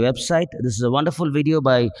Academy website. This is a wonderful video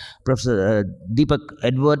by Professor Deepak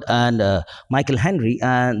Edward and Michael Henry.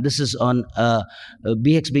 And this is on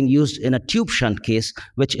BX being used in a tube shunt case,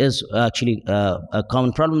 which is actually a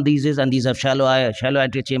common problem these days. And these have shallow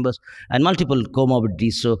anterior chambers and multiple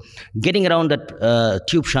comorbidities. So getting around that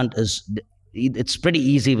tube shunt it's pretty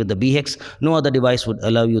easy with the BX. No other device would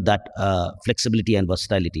allow you that flexibility and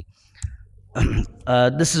versatility.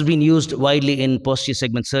 This has been used widely in posterior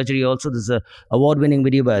segment surgery also. This is an award-winning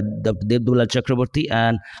video by Dr. Devdulal Chakraborty,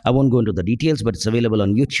 and I won't go into the details, but it's available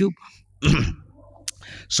on YouTube.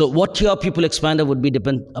 So what your pupil expander would be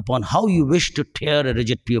depend upon how you wish to tear a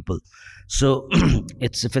rigid pupil. So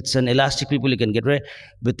if it's an elastic pupil, you can get rid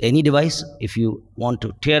with any device. If you want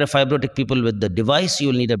to tear a fibrotic pupil with the device, you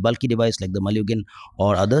will need a bulky device like the Malugin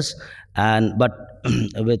or others. But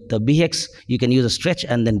with the BHEX, you can use a stretch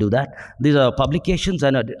and then do that. These are publications,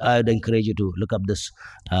 and I would encourage you to look up this,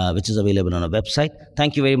 which is available on our website.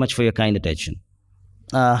 Thank you very much for your kind attention.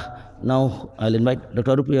 Now I'll invite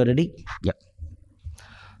Dr. Arup. You are ready? Yeah.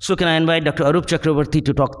 So can I invite Dr. Arup Chakraborty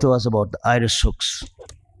to talk to us about the iris hooks?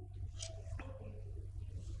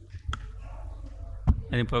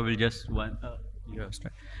 I think probably just one.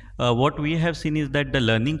 What we have seen is that the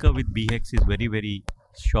learning curve with BHEX is very, very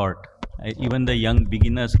short. Even the young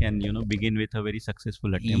beginners can, begin with a very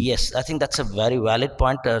successful attempt. Yes, I think that's a very valid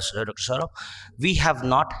point, Dr. Saurabh. We have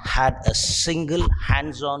not had a single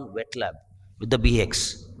hands-on wet lab with the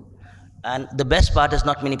BHEX. And the best part is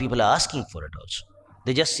not many people are asking for it also.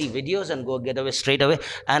 They just see videos and go get away straight away.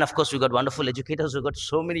 And of course, we've got wonderful educators. We've got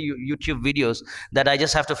so many YouTube videos that I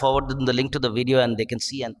just have to forward them the link to the video and they can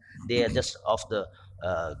see, and they are just off the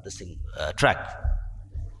track.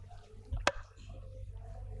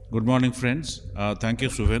 Good morning, friends. Thank you,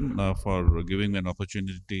 SUVEN, for giving me an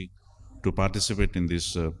opportunity to participate in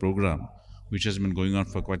this program, which has been going on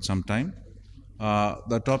for quite some time.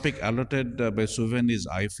 The topic allotted by SUVEN is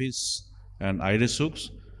IFIS and iris hooks.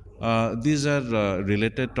 These are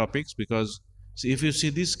related topics because, see, if you see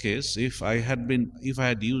this case, if I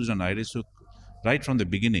had used an iris hook right from the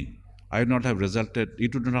beginning, it would not have resulted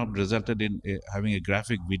in having a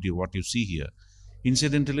graphic video, what you see here.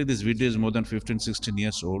 Incidentally, this video is more than 15-16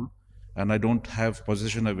 years old, and I don't have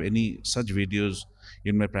possession of any such videos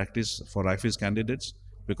in my practice for IFIS candidates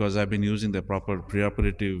because I've been using the proper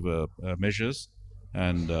preoperative measures,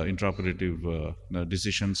 and intraoperative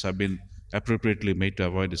decisions have been appropriately made to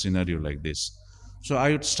avoid a scenario like this. So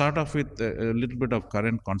I would start off with a little bit of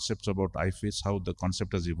current concepts about IFIS, how the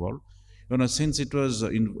concept has evolved. Since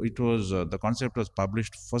the concept was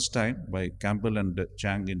published first time by Campbell and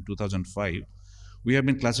Chang in 2005, we have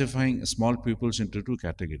been classifying small pupils into two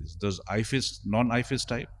categories. There's IFIS, non-IFIS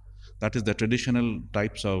type, that is the traditional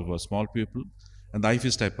types of small pupil, and the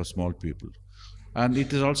IFIS type of small pupil. And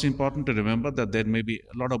it is also important to remember that there may be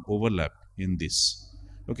a lot of overlap in this.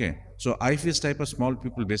 Okay, so IFIS type of small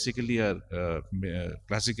people basically are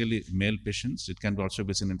classically male patients. It can also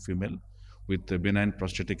be seen in female with benign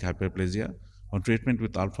prostatic hyperplasia on treatment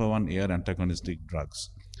with alpha-1 AR antagonistic drugs.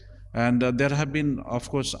 And there have been, of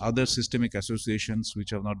course, other systemic associations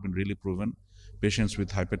which have not been really proven. Patients with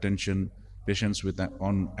hypertension, patients with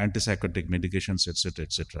on antipsychotic medications, etc.,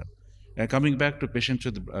 etc. Coming back to patients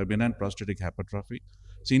with benign prostatic hypertrophy,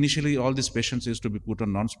 so initially all these patients used to be put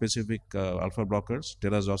on non-specific alpha blockers,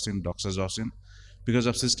 terazosin, doxazosin. Because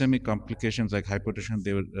of systemic complications like hypertension,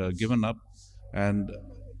 they were given up, and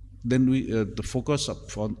then the focus of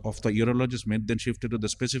the urologist made then shifted to the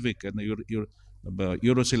specific and the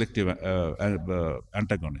uroselective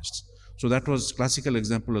antagonists. So that was classical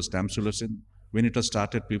example of tamsulosin. When it was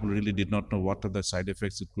started, people really did not know what are the side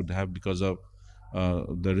effects it could have because of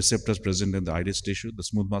the receptors present in the iris tissue, the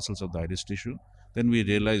smooth muscles of the iris tissue. Then we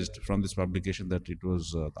realized from this publication that it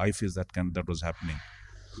was IFIS that was happening.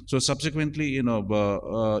 So subsequently,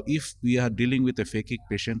 if we are dealing with a phakic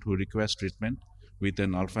patient who requires treatment with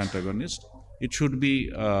an alpha antagonist, it should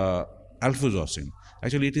be alfuzosin.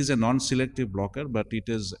 Actually, it is a non-selective blocker, but it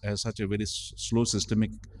has such a very slow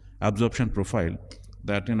systemic absorption profile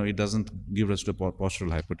that it doesn't give rise to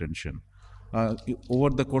postural hypertension. Over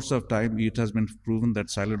the course of time, it has been proven that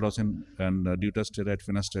silodosin and dutasteride,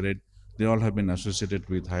 finasteride, they all have been associated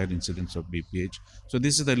with higher incidence of BPH. So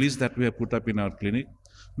this is the list that we have put up in our clinic.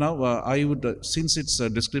 Now, I would, since its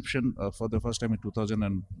description for the first time in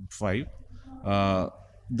 2005,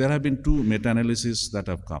 there have been 2 meta-analyses that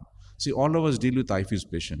have come. See, all of us deal with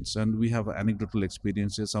IFIS patients, and we have anecdotal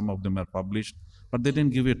experiences. Some of them are published, but they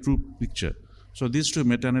didn't give a true picture. So these 2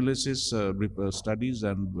 meta-analysis studies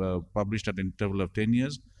and published at an interval of 10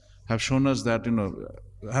 years have shown us that,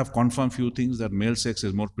 have confirmed few things, that male sex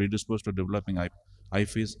is more predisposed to developing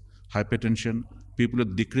IFIS, hypertension, people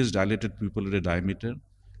with decreased dilated pupillary diameter,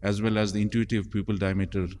 as well as the intuitive pupil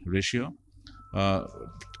diameter ratio.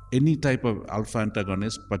 Any type of alpha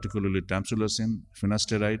antagonist, particularly tamsulosin,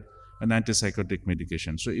 finasteride, and antipsychotic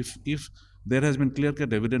medication. So if there has been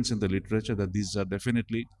clear-cut evidence in the literature that these are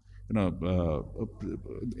definitely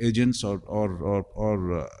agents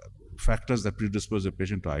or factors that predispose a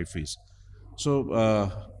patient to IFIS. So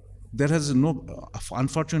there has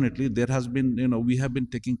unfortunately, there has been, we have been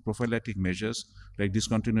taking prophylactic measures like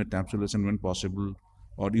discontinued tamsulosin when possible,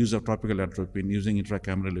 or use of topical atropine, using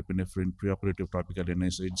intracameral epinephrine, preoperative topical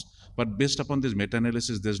NSAIDs. But based upon this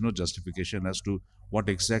meta-analysis, there's no justification as to what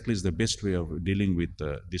exactly is the best way of dealing with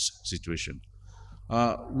this situation.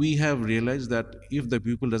 We have realized that if the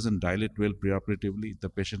pupil doesn't dilate well preoperatively, the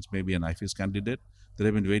patients may be an IFIS candidate. There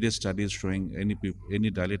have been various studies showing any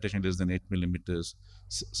dilatation less than 8 millimeters,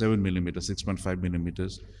 7 millimeters, 6.5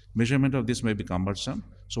 millimeters. Measurement of this may be cumbersome.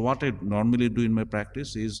 So what I normally do in my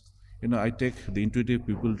practice is, I take the intuitive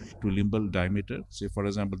pupil to limbal diameter. Say, for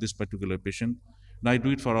example, this particular patient. Now I do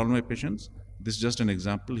it for all my patients. This is just an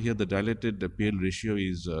example. Here, the dilated PL ratio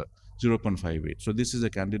is 0.58. So this is a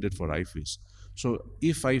candidate for IFIS. So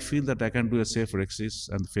if I feel that I can do a safe rexis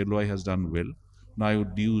and Fellow has done well, now I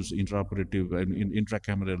would use intraoperative and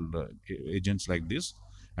intracameral agents like this.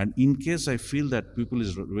 And in case I feel that pupil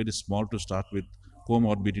is very small to start with,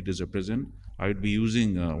 comorbidities are present, I would be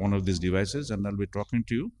using one of these devices, and I'll be talking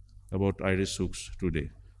to you about iris hooks today.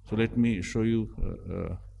 So let me show you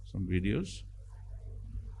some videos.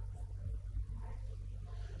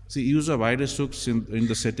 See, use of iris hooks in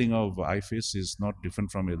the setting of IFIS is not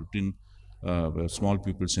different from a routine small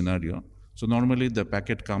pupil scenario. So normally the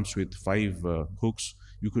packet comes with 5 hooks.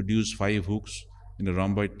 You could use 5 hooks in a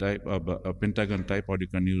rhomboid type, a pentagon type, or you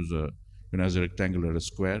can use as a rectangle or a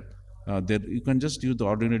square. There you can just use the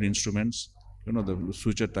ordinary instruments, the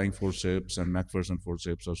suture tying forceps and Macpherson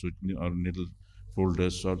forceps, or needle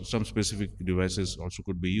folders, or some specific devices also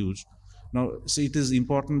could be used. Now, see, it is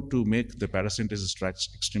important to make the paracentesis tracts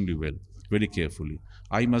extremely well, very carefully.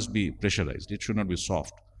 Eye must be pressurized. It should not be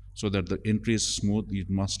soft, so that the entry is smooth. It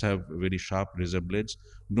must have very sharp razor blades.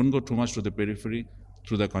 Don't go too much to the periphery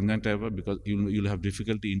through the conjunctiva, because you'll have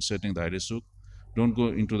difficulty inserting the iris hook. Don't go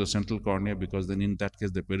into the central cornea, because then in that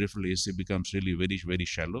case the peripheral AC becomes really very, very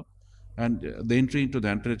shallow. And the entry into the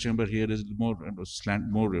anterior chamber here is more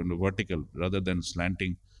vertical rather than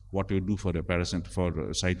slanting, what you do for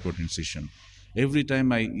a side port incision. Every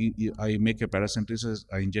time I make a paracentesis,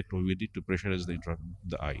 I inject OVD to pressurize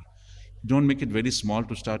the eye. Don't make it very small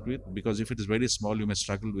to start with, because if it is very small, you may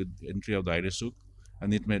struggle with entry of the iris hook,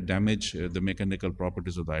 and it may damage the mechanical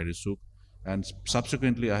properties of the iris hook. And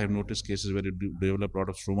subsequently, I have noticed cases where you develop a lot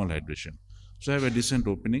of stromal hydration. So I have a decent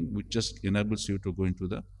opening, which just enables you to go into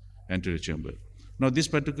the anterior chamber. Now, this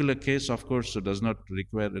particular case, of course, does not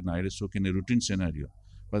require an iris hook in a routine scenario.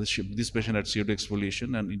 But this patient had pseudo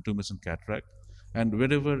exfoliation and intumescent cataract. And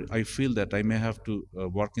wherever I feel that I may have to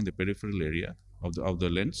work in the peripheral area of the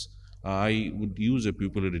lens, I would use a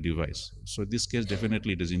pupillary device. So this case,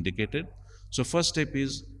 definitely it is indicated. So first step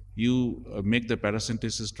is you make the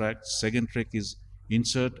paracentesis tract. Second trick is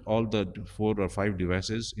insert all the 4 or 5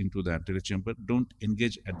 devices into the anterior chamber. Don't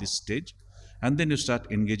engage at this stage. And then you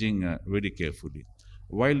start engaging very carefully.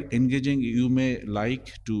 While engaging, you may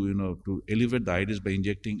like to elevate the iris by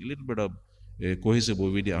injecting a little bit of cohesive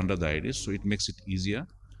OVD under the iris, so it makes it easier.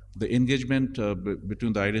 The engagement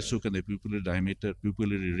between the iris hook and the pupillary diameter,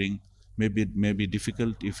 pupillary ring may be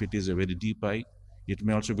difficult if it is a very deep eye. It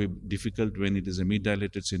may also be difficult when it is a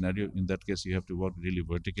mid-dilated scenario. In that case, you have to work really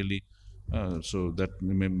vertically, so that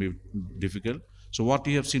may be difficult. So what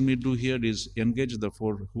you have seen me do here is engage the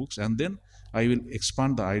 4 hooks, and then I will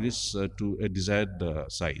expand the iris to a desired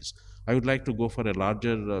size. I would like to go for a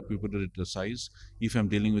larger pupillary size if I'm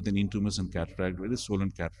dealing with an intumescent cataract, very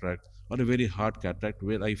swollen cataract, or a very hard cataract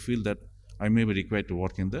where I feel that I may be required to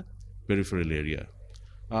work in the peripheral area.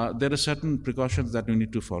 There are certain precautions that you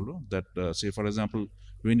need to follow. That, say, for example,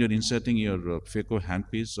 when you're inserting your phaco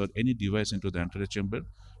handpiece or any device into the anterior chamber,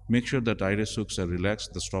 make sure that iris hooks are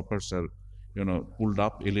relaxed, the stoppers are pulled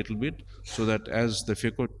up a little bit, so that as the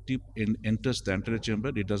phaco tip enters the anterior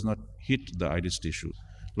chamber, it does not hit the iris tissue.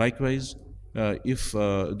 Likewise, if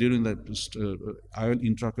during the IOL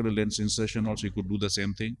intraocular lens insertion also you could do the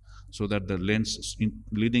same thing, so that the lens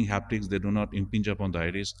leading haptics, they do not impinge upon the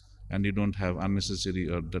iris and you don't have unnecessary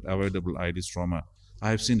or that avoidable iris trauma. I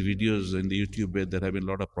have seen videos in the YouTube where there have been a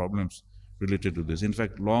lot of problems related to this. In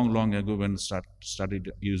fact, long ago when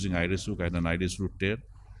started using iris hook, I had an iris root tear,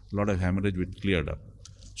 a lot of hemorrhage which cleared up.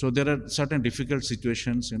 So there are certain difficult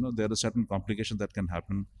situations, there are certain complications that can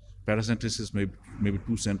happen. Paracentesis may be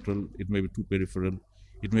too central, it may be too peripheral,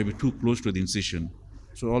 it may be too close to the incision.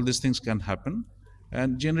 So all these things can happen.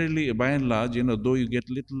 And generally, by and large, though you get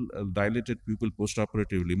little dilated pupil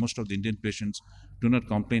postoperatively, most of the Indian patients do not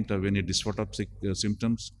complain of any dysphotopsic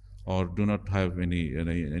symptoms or do not have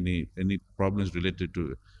any problems related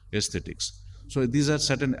to aesthetics. So these are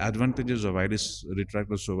certain advantages of iris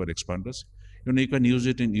retractors over expanders. You can use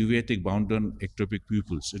it in uveitic bound-on ectopic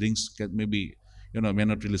pupils. Rings may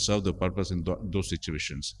not really serve the purpose in those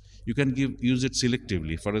situations. You can use it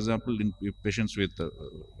selectively. For example, in patients with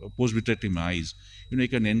post-vitrectomy eyes, you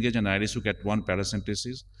can engage an iris hook at one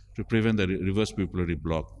paracentesis to prevent the reverse pupillary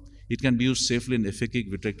block. It can be used safely in aphakic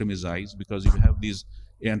vitrectomy eyes because you have these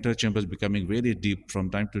anterior chambers becoming very deep from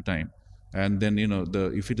time to time. And then,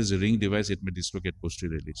 if it is a ring device, it may dislocate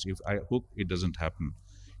posteriorly. So if I hook, it doesn't happen.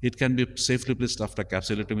 It can be safely placed after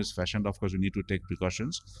capsulotomy is fashioned. Of course, you need to take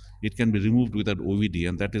precautions. It can be removed without OVD,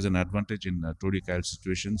 and that is an advantage in toric IOL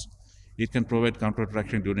situations. It can provide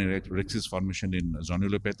counter-attraction during rexis formation in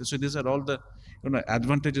zonulopathy. So these are all the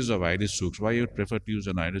advantages of iris hooks. Why I would prefer to use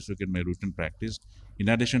an iris hook in my routine practice. In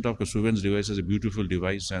addition to, SUVEN's device is a beautiful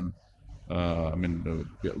device, and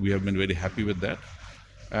we have been very happy with that.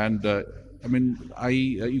 And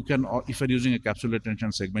you can, if you're using a capsular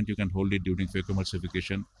tension segment, you can hold it during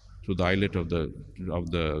phacoemulsification through the eyelet of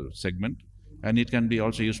the segment, and it can be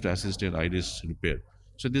also used to assist in iris repair.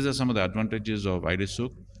 So these are some of the advantages of iris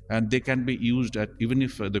hook, and they can be used at, even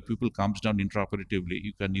if the pupil comes down intraoperatively,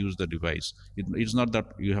 you can use the device. It's not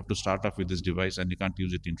that you have to start off with this device and you can't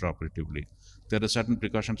use it intraoperatively. There are certain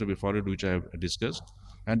precautions to be followed, which I have discussed,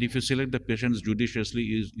 and if you select the patients judiciously,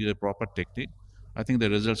 is a proper technique, I think the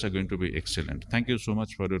results are going to be excellent. Thank you so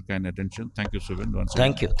much for your kind attention. Thank you, SUVEN.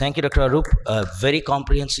 Thank you. Thank you, Dr. Arup. Very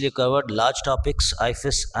comprehensively covered large topics,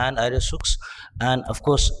 IFIS and iris hooks. And of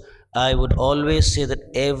course, I would always say that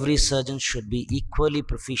every surgeon should be equally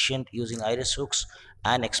proficient using iris hooks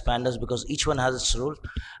and expanders because each one has its role.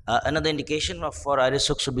 Another indication for iris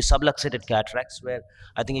hooks would be subluxated cataracts, where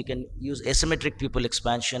I think you can use asymmetric pupil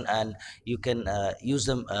expansion and you can use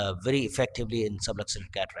them very effectively in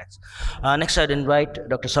subluxated cataracts. Next, I'd invite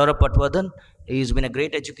Dr. Saurabh Patwardhan. He's been a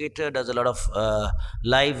great educator, does a lot of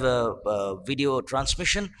live video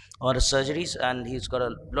transmission on his surgeries, and he's got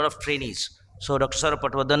a lot of trainees. So Dr. Saurabh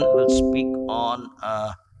Patwardhan will speak on,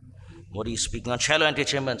 what are you speaking on? Shallow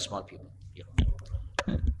antechamber and small pupil.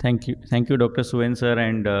 Thank you, Dr. SUVEN sir,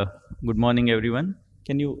 and good morning, everyone.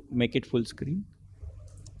 Can you make it full screen?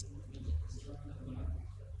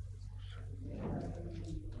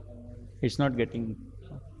 It's not getting.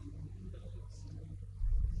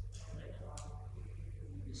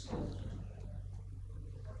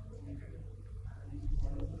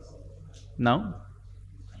 Now?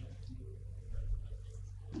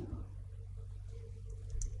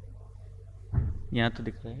 यहाँ तो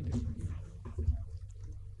दिख रहा है.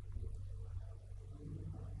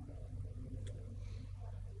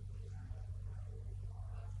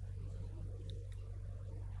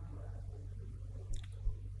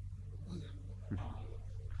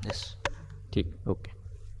 Yes. ठीक, okay.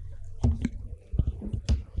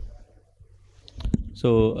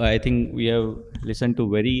 So I think we have listened to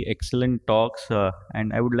very excellent talks,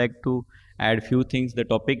 and I would like to add few things. The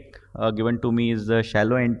topic given to me is the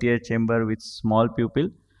shallow anterior chamber with small pupil,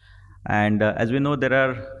 and as we know, there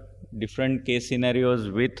are different case scenarios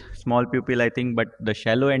with small pupil, I think, but the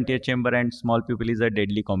shallow anterior chamber and small pupil is a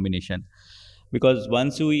deadly combination, because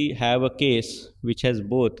once we have a case which has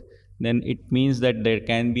both, then it means that there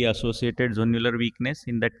can be associated zonular weakness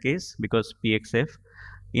in that case because PXF,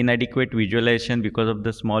 inadequate visualization because of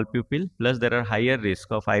the small pupil, plus there are higher risk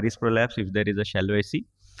of iris prolapse if there is a shallow AC.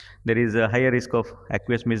 There is a higher risk of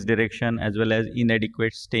aqueous misdirection as well as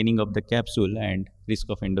inadequate staining of the capsule, and risk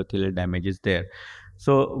of endothelial damage is there.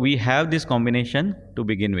 So we have this combination to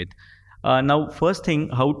begin with. Now, first thing,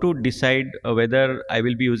 how to decide whether I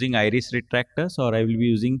will be using iris retractors or I will be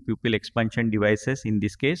using pupil expansion devices in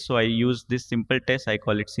this case. So I use this simple test, I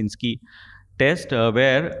call it Sinski test,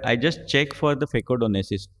 where I just check for the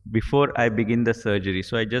phacodonesis before I begin the surgery.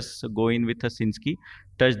 So I just go in with a Sinski,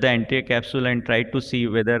 touch the anterior capsule and try to see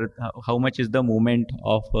whether how much is the movement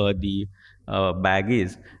of the bag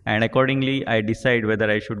is, and accordingly I decide whether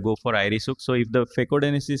I should go for iris hook. So if the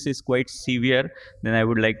phacodonesis is quite severe, then I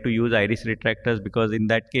would like to use iris retractors, because in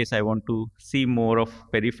that case I want to see more of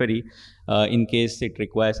periphery in case it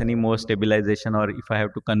requires any more stabilization, or if I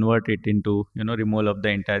have to convert it into removal of the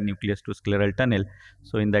entire nucleus to scleral tunnel.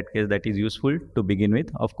 So in that case, that is useful to begin with.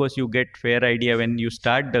 Of course, you get fair idea when you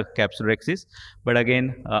start the capsulorhexis, but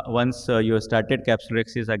again once you have started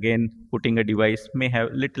capsulorhexis, again putting a device may have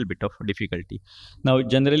little bit of difficulty. Now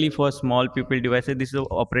generally for small pupil devices, this is an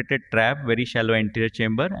operated trap, very shallow anterior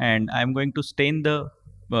chamber, and I am going to stain the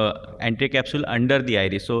anterior capsule under the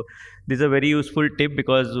iris. So this is a very useful tip,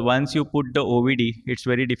 because once you put the OVD, it's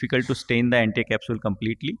very difficult to stain the anterior capsule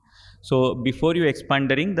completely. So before you expand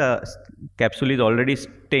the ring, the capsule is already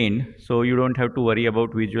stained, so you don't have to worry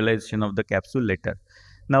about visualization of the capsule later.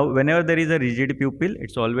 Now, whenever there is a rigid pupil,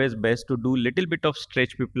 it's always best to do little bit of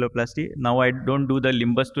stretch pupilloplasty. Now, I don't do the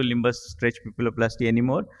limbus to limbus stretch pupilloplasty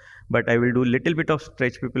anymore, but I will do little bit of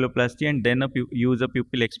stretch pupilloplasty and then use a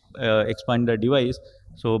pupil expander device.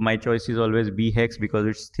 So my choice is always BHACS because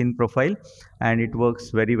it's thin profile and it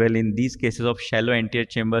works very well in these cases of shallow anterior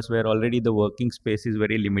chambers where already the working space is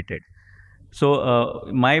very limited. So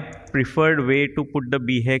my preferred way to put the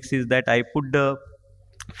BHACS is that I put the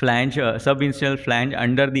flange, subincial flange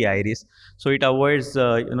under the iris, so it avoids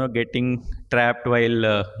getting trapped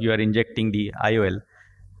while you are injecting the IOL.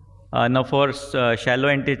 Now for shallow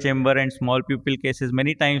antechamber and small pupil cases,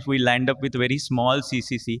 many times we land up with very small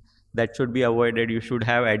CCC. That should be avoided. You should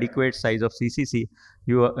have adequate size of CCC.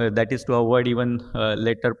 That is to avoid even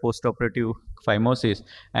later postoperative phimosis,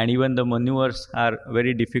 and even the maneuvers are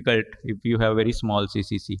very difficult if you have very small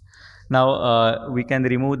CCC. Now we can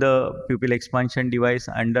remove the pupil expansion device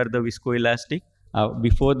under the viscoelastic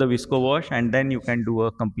before the visco wash, and then you can do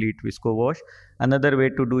a complete visco wash. Another way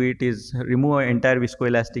to do it is remove entire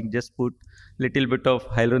viscoelastic, just put little bit of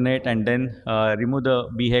hyaluronate and then remove the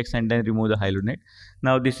BHACS and then remove the hyaluronate.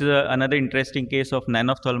 Now this is another interesting case of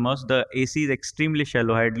nanophthalmos. The AC is extremely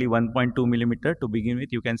shallow, hardly 1.2 millimeter to begin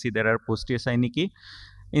with. You can see there are posterior synechiae.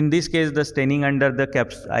 In this case, the staining under the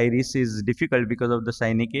iris is difficult because of the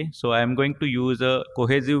synechiae. So I am going to use a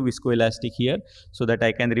cohesive viscoelastic here so that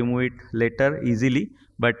I can remove it later easily.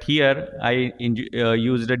 But here I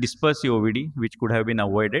used a dispersive OVD, which could have been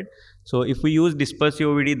avoided. So if we use dispersive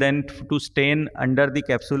OVD, then to stain under the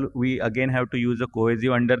capsule, we again have to use a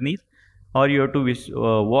cohesive underneath, or you have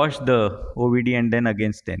to wash the OVD and then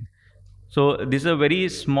again stain. So this is a very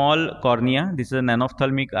small cornea. This is a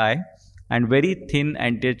nanophthalmic eye and very thin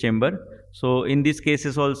anterior chamber. So in these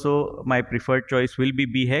cases also my preferred choice will be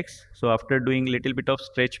BHACS. So after doing little bit of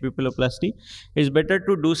stretch pupilloplasty, it's better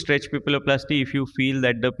to do stretch pupilloplasty if you feel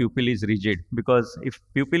that the pupil is rigid, because if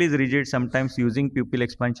pupil is rigid, sometimes using pupil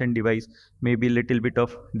expansion device may be little bit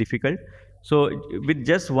of difficult. So with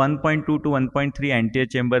just 1.2 to 1.3 anterior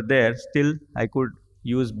chamber there, still I could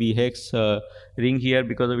use BHACS ring here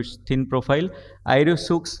because of its thin profile. Iris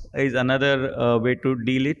hooks is another way to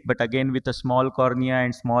deal it, but again with a small cornea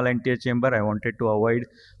and small anterior chamber, I wanted to avoid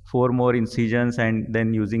 4 more incisions and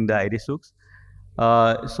then using the iris hooks.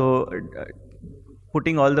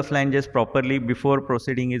 Putting all the flanges properly before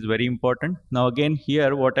proceeding is very important. Now again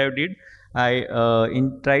here what I did, I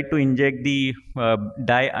tried to inject the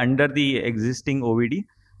dye under the existing OVD,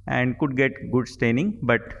 and could get good staining,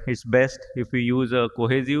 but it's best if we use a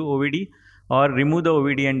cohesive OVD or remove the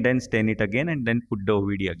OVD and then stain it again and then put the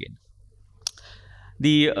OVD again.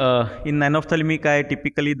 In nanophthalmic eye,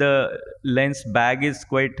 typically the lens bag is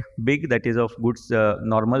quite big, that is of good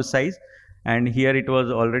normal size, and here it was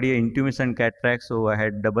already an intumescent cataract, so I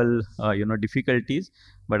had double difficulties,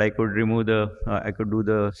 but I could remove I could do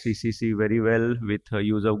the CCC very well with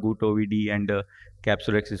use of good OVD and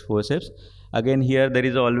capsulorhexis forceps. Again, here there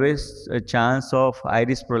is always a chance of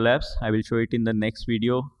iris prolapse. I will show it in the next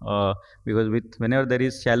video, because whenever there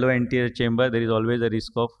is shallow anterior chamber, there is always a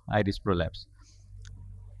risk of iris prolapse.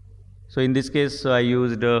 So in this case, I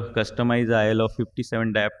used customized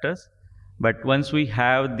IL-57 diopters. But once we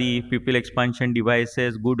have the pupil expansion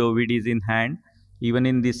devices, good OVDs in hand, even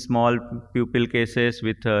in these small pupil cases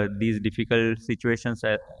with these difficult situations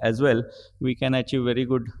as well, we can achieve very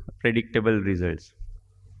good predictable results.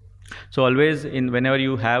 So always, whenever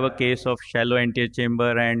you have a case of shallow anterior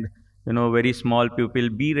chamber and very small pupil,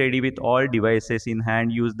 be ready with all devices in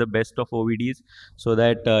hand. Use the best of OVDs so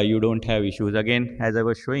that you don't have issues. Again, as I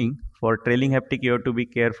was showing, for trailing haptic, you have to be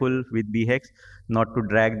careful with BHEX, not to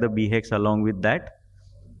drag the BHEX along with that.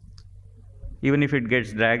 Even if it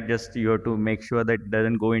gets dragged, just you have to make sure that it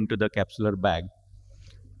doesn't go into the capsular bag.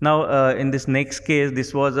 Now, in this next case,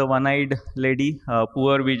 this was a one-eyed lady,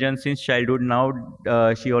 poor vision since childhood. Now,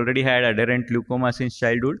 she already had adherent glaucoma since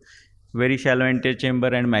childhood, very shallow anterior chamber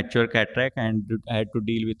and mature cataract, and I had to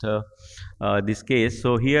deal with this case.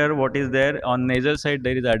 So here, what is there? On nasal side,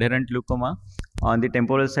 there is adherent glaucoma. On the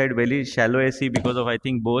temporal side, very shallow AC because of, I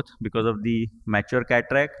think, both because of the mature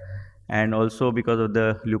cataract and also because of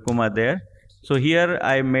the glaucoma there. So here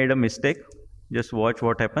I made a mistake. Just watch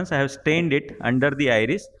what happens. I have stained it under the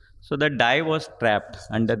iris. So the dye was trapped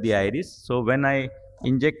under the iris. So when I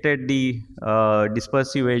injected the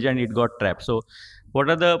dispersive agent, it got trapped. So what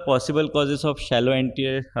are the possible causes of shallow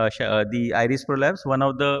anterior, the iris prolapse? One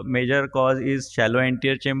of the major cause is shallow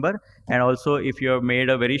anterior chamber, and also if you have made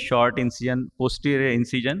a very short incision, posterior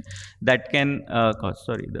incision, that can cause,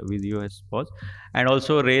 sorry, the video has paused, and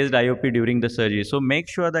also raised IOP during the surgery. So make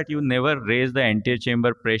sure that you never raise the anterior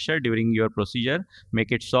chamber pressure during your procedure,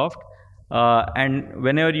 make it soft. And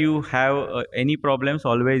whenever you have any problems,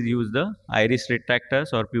 always use the iris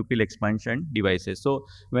retractors or pupil expansion devices. So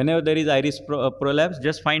whenever there is iris prolapse,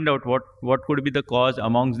 just find out what could be the cause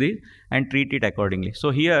amongst these and treat it accordingly.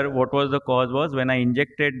 So here, what was the cause was when I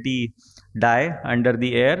injected the dye under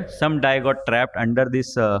the air, some dye got trapped under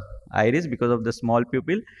this iris because of the small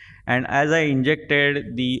pupil, and as I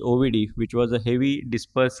injected the OVD, which was a heavy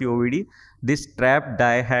dispersive OVD, this trapped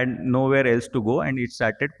dye had nowhere else to go and it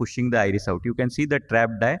started pushing the iris out. You can see the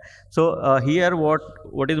trapped dye. So here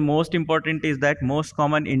what is most important is that most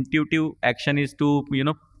common intuitive action is to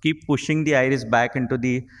keep pushing the iris back into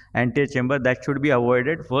the anterior chamber. That should be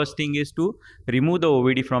avoided. First thing is to remove the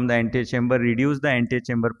OVD from the anterior chamber, reduce the anterior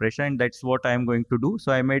chamber pressure, and that's what I am going to do.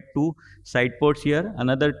 So I made 2 side ports here,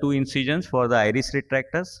 another 2 incisions for the iris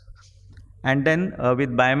retractors, and then with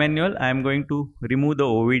bimanual I am going to remove the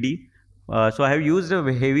OVD. So I have used a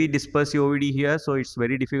heavy dispersive OVD here, so it's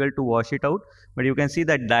very difficult to wash it out, but you can see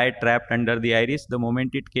that dye trapped under the iris. The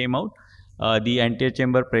moment it came out, the anterior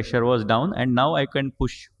chamber pressure was down, and now I can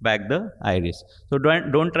push back the iris. So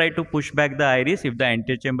don't try to push back the iris if the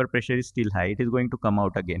anterior chamber pressure is still high. It is going to come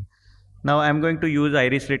out again. Now I am going to use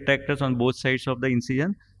iris retractors on both sides of the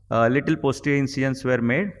incision. Little posterior incisions were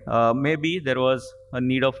made. Maybe there was a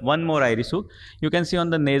need of one more iris hook. You can see on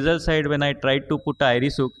the nasal side, when I tried to put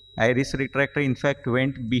iris hook, iris retractor in fact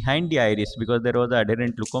went behind the iris because there was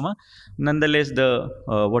adherent glaucoma. Nonetheless, the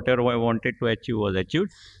whatever I wanted to achieve was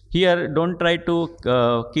achieved. Here, don't try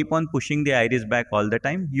to keep on pushing the iris back all the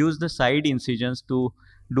time. Use the side incisions to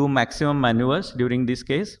do maximum maneuvers during this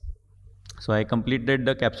case. So I completed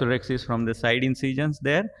the capsulorhexis from the side incisions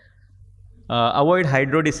there. Avoid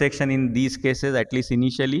hydrodissection in these cases, at least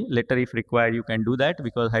initially. Later, if required, you can do that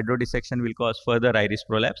because hydrodissection will cause further iris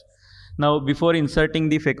prolapse. Now, before inserting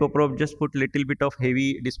the phaco probe, just put little bit of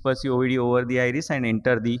heavy dispersive OVD over the iris and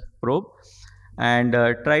enter the probe, and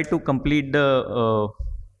try to complete the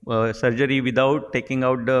surgery without taking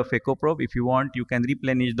out the phaco probe. If you want, you can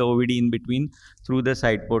replenish the OVD in between through the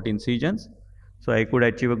side port incisions. So I could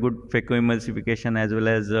achieve a good phacoemulsification as well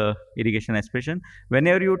as irrigation aspiration.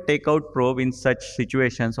 Whenever you take out probe in such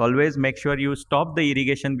situations, always make sure you stop the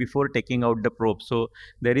irrigation before taking out the probe. So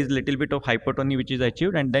there is little bit of hypotony which is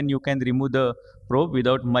achieved, and then you can remove the probe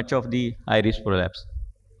without much of the iris prolapse.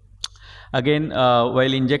 Again,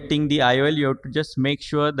 while injecting the IOL, you have to just make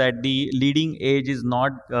sure that the leading edge is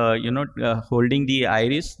not holding the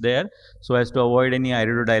iris there, so as to avoid any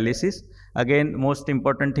iridodialysis. Again, most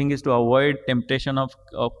important thing is to avoid temptation of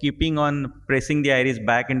keeping on pressing the iris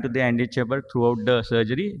back into the anterior chamber throughout the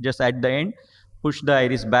surgery. Just at the end, push the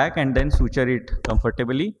iris back and then suture it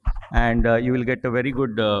comfortably, and you will get a very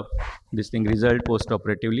good result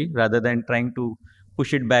post-operatively, rather than trying to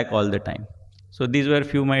push it back all the time. So these were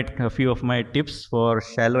a few of my tips for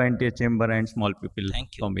shallow anterior chamber and small pupil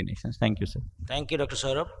combinations. Thank you, sir. Thank you, Dr.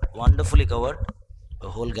 Saurabh. Wonderfully covered the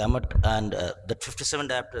whole gamut, and that 57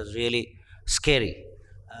 diopter is really scary.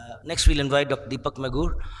 Next, we'll invite Dr. Deepak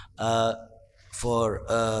Magur for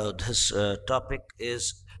his topic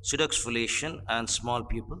is pseudoexfoliation and small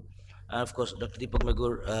pupil. And of course, Dr. Deepak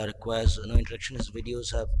Magur requires no introduction. His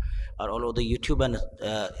videos are all over the YouTube, and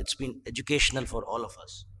it's been educational for all of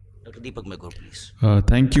us. Dr. Deepak Magur, please.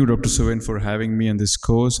 Thank you, Dr. SUVEN, for having me on this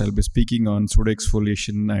course. I'll be speaking on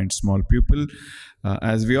pseudoexfoliation and small pupil.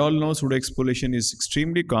 As we all know, pseudoexfoliation is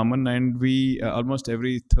extremely common, and we almost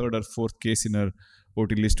every third or fourth case in our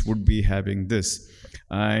OT list would be having this.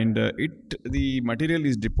 And the material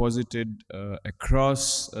is deposited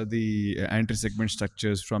across the anterior segment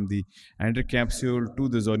structures from the anterior capsule to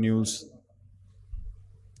the zonules.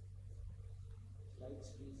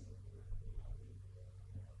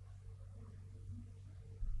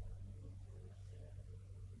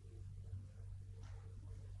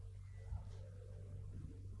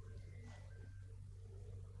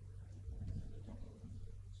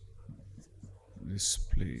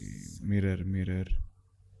 Display, mirror.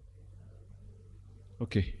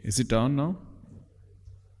 Okay, is it on now?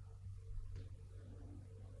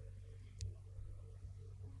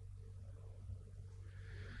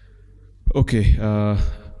 Okay,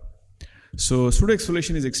 so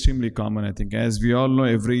pseudoexfoliation is extremely common, I think. As we all know,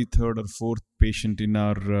 every third or fourth patient in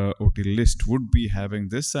our OT list would be having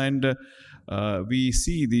this, and we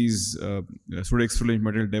see these pseudoexfoliation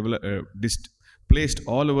material placed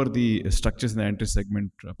all over the structures in the anterior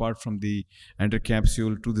segment, apart from the anterior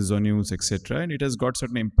capsule to the zonules, etc. And it has got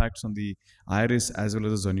certain impacts on the iris as well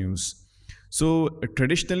as the zonules. So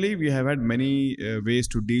traditionally, we have had many ways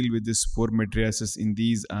to deal with this pore mydriasis in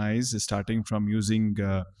these eyes, starting from using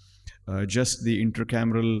just the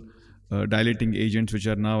intracameral dilating agents, which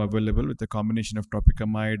are now available with a combination of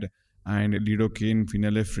topicamide and lidocaine,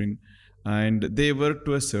 phenylephrine. And they work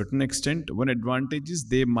to a certain extent. One advantage is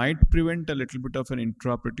they might prevent a little bit of an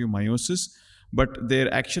intraoperative miosis, but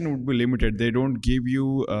their action would be limited. They don't give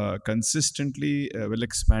you consistently well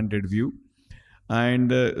expanded view.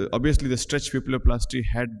 And obviously the stretch pupilloplasty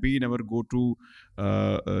had been our go-to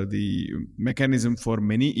the mechanism for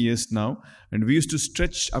many years now. And we used to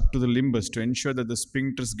stretch up to the limbus to ensure that the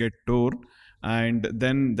sphincters get torn, and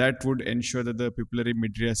then that would ensure that the pupillary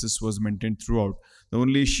mydriasis was maintained throughout. The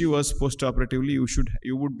only issue was post-operatively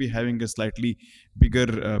you would be having a slightly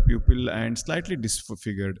bigger pupil and slightly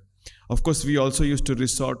disfigured. Of course, we also used to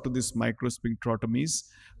resort to this microsphincterotomies,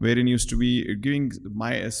 wherein used to be giving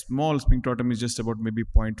a small sphincterotomy, just about maybe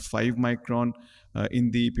 0.5 micron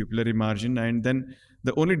in the pupillary margin. And then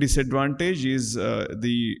the only disadvantage is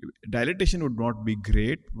the dilatation would not be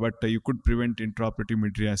great, but you could prevent intraoperative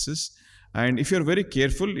mydriasis. And if you're very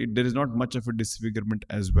careful, there is not much of a disfigurement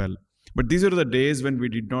as well. But these are the days when we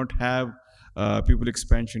did not have pupil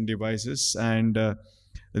expansion devices, and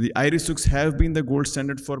the iris hooks have been the gold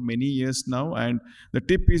standard for many years now. And the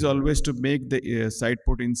tip is always to make the side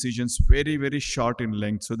port incisions very, very short in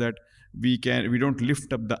length, so that we don't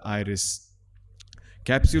lift up the iris.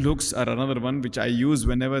 Capsule hooks are another one which I use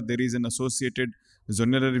whenever there is an associated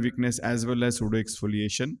zonular weakness as well as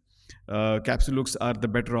pseudoexfoliation. Capsule hooks are the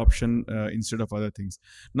better option instead of other things.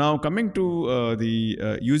 Now coming to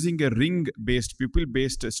using a ring-based,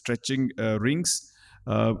 pupil-based stretching rings.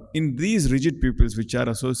 In these rigid pupils which are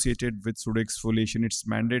associated with pseudoexfoliation, it's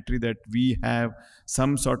mandatory that we have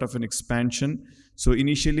some sort of an expansion. So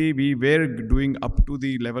initially we were doing up to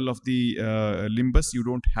the level of the limbus. You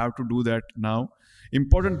don't have to do that now.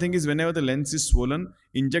 Important thing is, whenever the lens is swollen,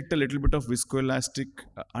 inject a little bit of viscoelastic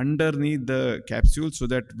underneath the capsule, so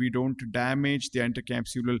that we don't damage the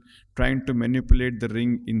anterocapsule trying to manipulate the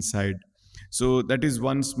ring inside. So that is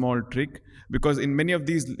one small trick, because in many of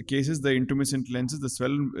these cases, the intumescent lenses,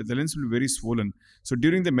 the lens will be very swollen. So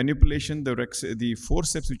during the manipulation, the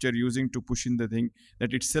forceps which are using to push in the thing,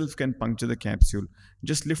 that itself can puncture the capsule.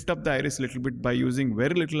 Just lift up the iris a little bit by using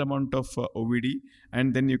very little amount of OVD,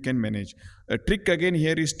 and then you can manage. A trick again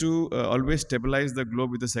here is to always stabilize the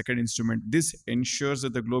globe with the second instrument. This ensures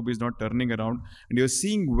that the globe is not turning around and you're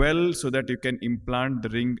seeing well, so that you can implant the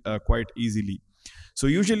ring quite easily. So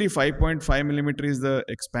usually 5.5 millimeter is the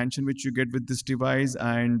expansion which you get with this device,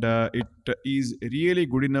 and it is really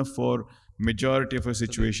good enough for majority of our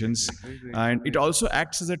situations. And it also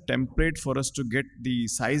acts as a template for us to get the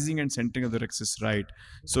sizing and centering of the rexus right.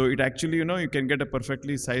 So it actually, you can get a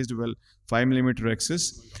perfectly sized, 5mm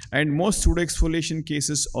rexus. And most pseudoexfoliation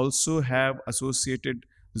cases also have associated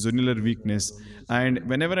zonular weakness. And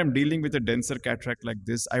whenever I'm dealing with a denser cataract like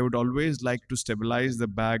this, I would always like to stabilize the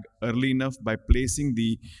bag early enough by placing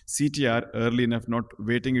the CTR early enough, not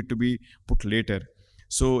waiting it to be put later.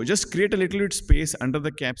 So just create a little bit space under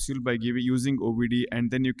the capsule by using OVD,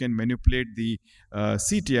 and then you can manipulate the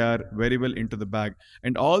CTR very well into the bag.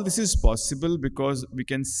 And all this is possible because we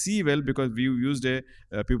can see well because we used a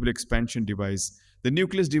pupil expansion device. The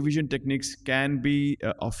nucleus division techniques can be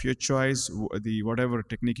of your choice, whatever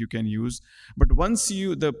technique you can use. But once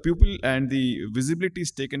the pupil and the visibility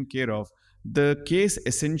is taken care of, the case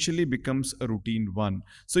essentially becomes a routine one.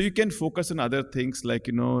 So you can focus on other things like,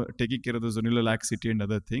 taking care of the zonular laxity and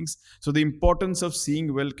other things. So the importance of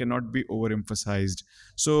seeing well cannot be overemphasized.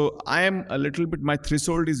 So I am a little bit, my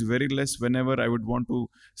threshold is very less whenever I would want to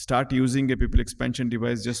start using a pupil expansion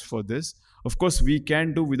device just for this. Of course, we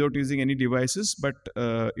can do without using any devices, but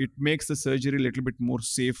it makes the surgery a little bit more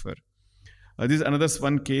safer. This is another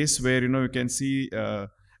one case where, you can see a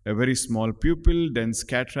very small pupil, dense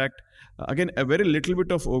cataract. Again, a very little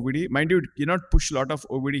bit of OVD. Mind you, you cannot push a lot of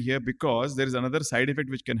OVD here because there is another side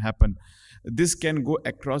effect which can happen. This can go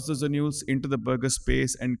across the zonules into the burger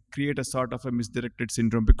space and create a sort of a misdirected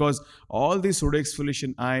syndrome, because all these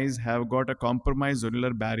pseudoexfoliation eyes have got a compromised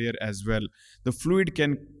zonular barrier as well. The fluid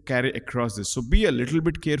can carry across this. So be a little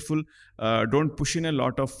bit careful. Don't push in a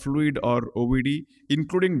lot of fluid or OVD,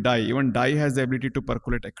 including dye. Even dye has the ability to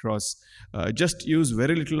percolate across. Just use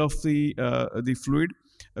very little of the fluid.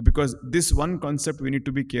 Because this one concept we need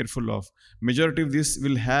to be careful of. Majority of this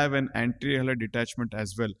will have an anterior halar detachment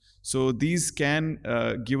as well. So these can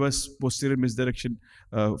give us posterior misdirection,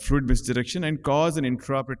 fluid misdirection, and cause an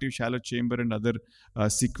intraoperative shallow chamber and other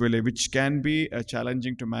sequelae, which can be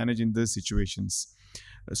challenging to manage in these situations.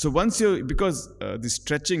 So once because the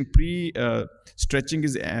stretching, stretching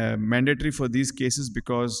is mandatory for these cases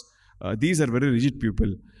because these are very rigid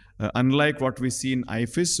pupil. Unlike what we see in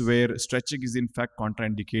IFIS, where stretching is in fact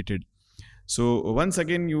contraindicated. So once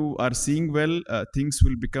again, you are seeing well, things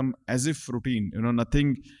will become as if routine,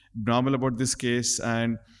 nothing normal about this case,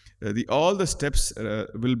 and all the steps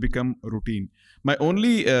will become routine. My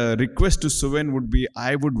only request to SUVEN would be,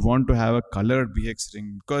 I would want to have a colored BX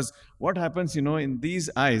ring, because what happens, in these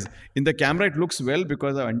eyes, in the camera it looks well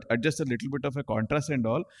because I adjust a little bit of a contrast and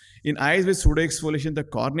all. In eyes with pseudoexfoliation, the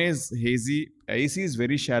cornea is hazy, AC is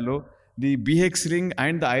very shallow, the BX ring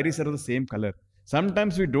and the iris are the same color.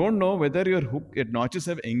 Sometimes we don't know whether your notches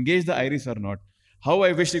have engaged the iris or not. How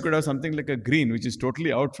I wish you could have something like a green, which is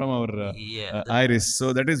totally out from our iris.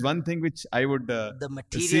 So that is one thing which I would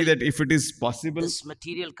see that if it is possible. This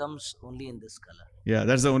material comes only in this color. Yeah,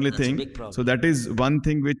 that's the only thing. A big problem. So that is one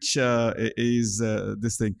thing which is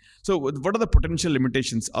this thing. So what are the potential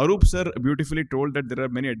limitations? Arup sir beautifully told that there are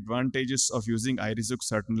many advantages of using iris-hooks,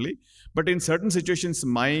 certainly. But in certain situations,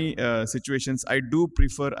 situations, I do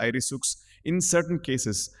prefer iris-hooks in certain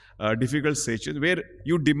cases, difficult situations where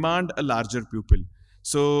you demand a larger pupil.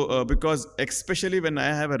 So because especially when I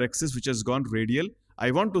have a rexus which has gone radial, I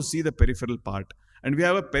want to see the peripheral part. And we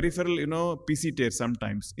have a peripheral, PC tear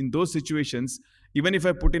sometimes. In those situations, even if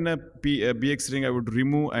I put in a BX ring, I would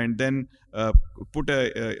remove and then put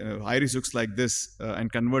a iris hooks like this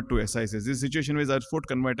and convert to SICS. This situation where I would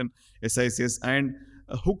convert an SICS, and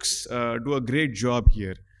hooks do a great job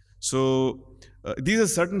here. So these are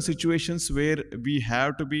certain situations where we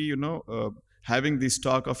have to be, having the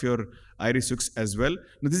stock of your iris hooks as well.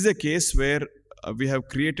 Now, this is a case where we have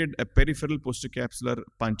created a peripheral postcapsular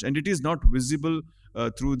punch, and it is not visible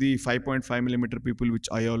through the 5.5mm pupil, which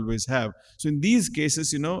I always have. So in these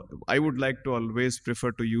cases, I would like to always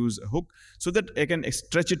prefer to use a hook so that I can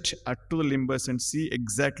stretch it to the limbus and see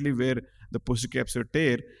exactly where the postcapsular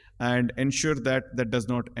tear and ensure that that does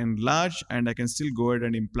not enlarge, and I can still go ahead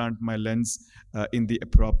and implant my lens in the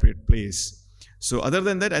appropriate place. So other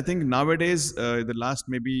than that, I think nowadays, the last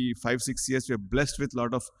maybe 5-6 years, we are blessed with a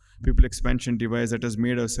lot of pupil expansion device that has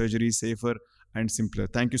made our surgery safer and simpler.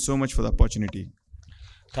 Thank you so much for the opportunity.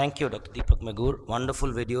 Thank you, Dr. Deepak Magur.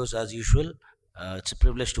 Wonderful videos as usual. It's a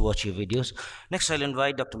privilege to watch your videos. Next, I'll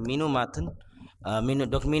invite Dr. Meenu Mathan.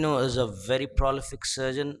 Dr. Meenu is a very prolific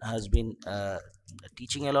surgeon, has been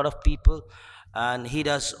teaching a lot of people, and he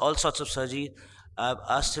does all sorts of surgery. I've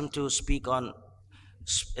asked him to speak on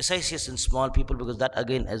SICS in small people because that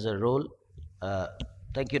again is a role.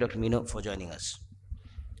 Thank you, Dr. Meenu, for joining us.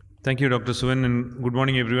 Thank you, Dr. SUVEN, and good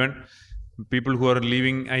morning, everyone. People who are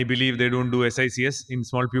leaving, I believe they don't do SICS in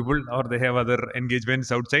small pupil, or they have other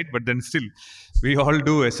engagements outside, but then still, we all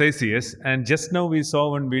do SICS. And just now we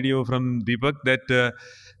saw one video from Deepak that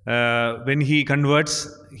when he converts,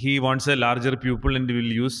 he wants a larger pupil and will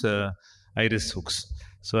use iris hooks.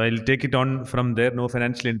 So I'll take it on from there, no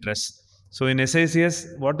financial interest. So in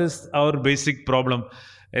SICS, what is our basic problem?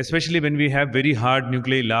 Especially when we have very hard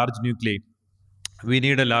nuclei, large nuclei, we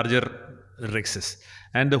need a larger rhexis.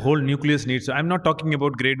 And the whole nucleus needs, so I'm not talking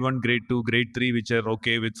about grade 1, grade 2, grade 3, which are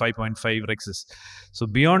okay with 5.5 rhexis. So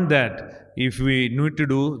beyond that, if we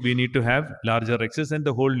need to have larger rhexis, and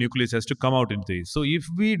the whole nucleus has to come out into it. So if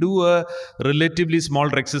we do a relatively small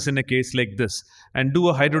rhexis in a case like this, and do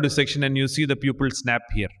a hydrodissection, and you see the pupil snap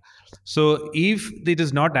here. So if it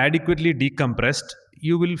is not adequately decompressed,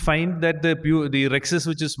 you will find that the rhexis,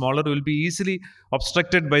 which is smaller, will be easily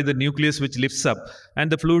obstructed by the nucleus, which lifts up,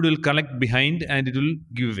 and the fluid will collect behind and it will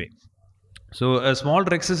give way. So a small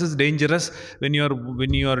rhexis is dangerous when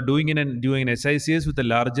you are doing an SICS with a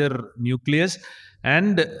larger nucleus,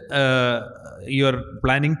 and you are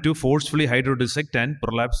planning to forcefully hydrodissect and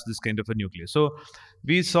prolapse this kind of a nucleus. So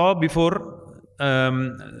we saw before,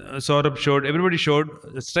 Saurabh showed, everybody showed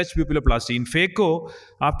stretch pupilloplasty. In phaco,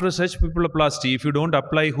 after stretch pupilloplasty, if you don't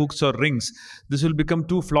apply hooks or rings, this will become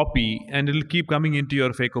too floppy and it will keep coming into your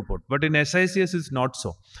phaco port. But in SICS, it's not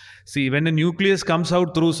so. See, when a nucleus comes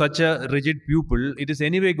out through such a rigid pupil, it is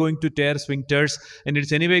anyway going to tear sphincters, and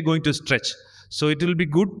it's anyway going to stretch. So it will be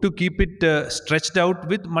good to keep it stretched out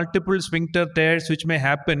with multiple sphincter tears, which may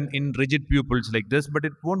happen in rigid pupils like this, but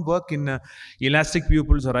it won't work in elastic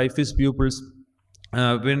pupils or IFIS pupils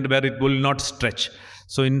where it will not stretch.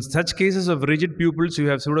 So in such cases of rigid pupils, you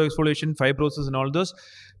have pseudo-exfoliation, fibrosis and all those.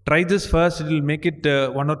 Try this first, it will make it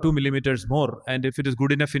 1 or 2 millimeters more, and if it is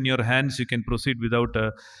good enough in your hands, you can proceed without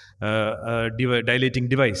a dilating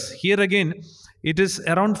device. Here again, it is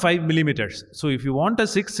around 5 millimeters. So if you want a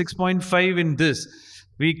 6.5 in this,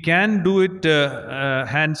 we can do it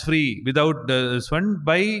hands-free without this one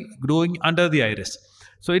by going under the iris.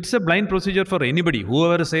 So it's a blind procedure for anybody.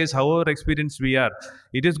 Whoever says, however experienced we are,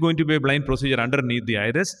 it is going to be a blind procedure underneath the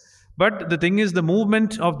iris. But the thing is, the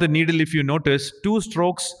movement of the needle, if you notice, 2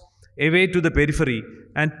 strokes away to the periphery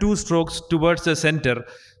and 2 strokes towards the center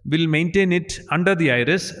will maintain it under the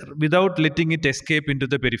iris without letting it escape into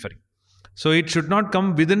the periphery. So it should not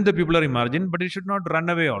come within the pupillary margin, but it should not run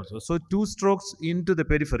away also. So 2 strokes into the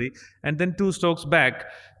periphery and then 2 strokes back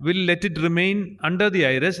will let it remain under the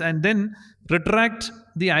iris, and then retract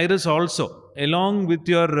the iris also along with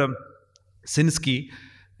your Sinski,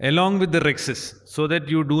 along with the rhexis, so that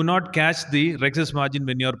you do not catch the rhexis margin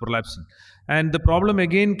when you are prolapsing. And the problem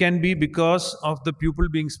again can be because of the pupil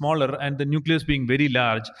being smaller and the nucleus being very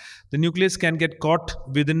large. The nucleus can get caught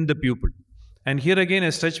within the pupil. And here again,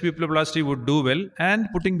 a stretch pupilloplasty would do well, and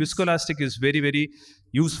putting viscoelastic is very, very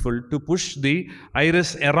useful to push the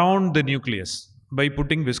iris around the nucleus by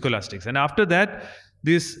putting viscoelastics. And after that,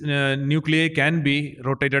 this nuclei can be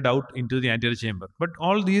rotated out into the anterior chamber. But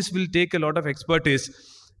all these will take a lot of expertise,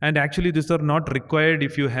 and actually these are not required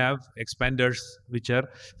if you have expanders which are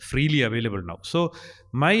freely available now. So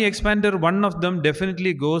my expander, one of them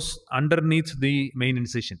definitely goes underneath the main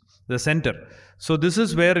incision, the center. So this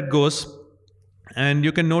is where it goes. And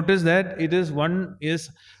you can notice that it is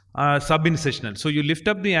sub-incisional. So you lift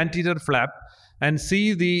up the anterior flap and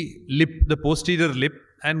see the lip, the posterior lip,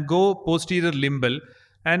 and go posterior limbal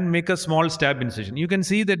and make a small stab incision. You can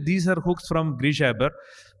see that these are hooks from Grishaber,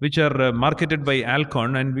 which are marketed by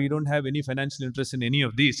Alcon, and we don't have any financial interest in any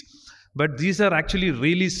of these. But these are actually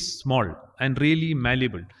really small and really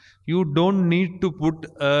malleable. You don't need to put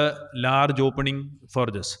a large opening for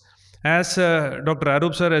this. As Dr.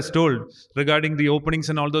 Arup sir has told regarding the openings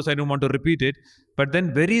and all those, I don't want to repeat it, but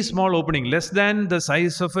then very small opening, less than the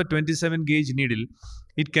size of a 27 gauge needle,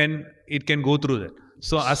 it can go through that.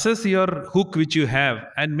 So assess your hook which you have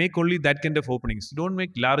and make only that kind of openings. Don't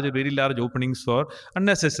make very large openings for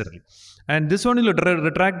unnecessarily. And this one will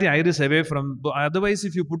retract the iris away from, otherwise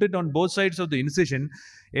if you put it on both sides of the incision,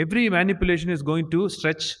 every manipulation is going to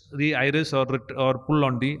stretch the iris or pull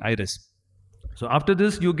on the iris. So after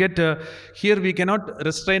this, you get, here we cannot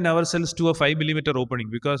restrain ourselves to a 5 millimeter opening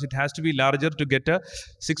because it has to be larger to get a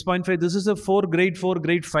 6.5. This is a grade 4,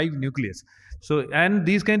 grade 5 nucleus. So, and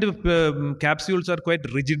these kind of capsules are quite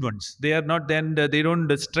rigid ones. They are not, then they don't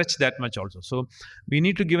stretch that much also. So we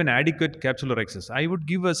need to give an adequate capsular rhexis. I would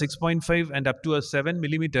give a 6.5 and up to a 7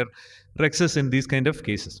 millimeter rhexis in these kind of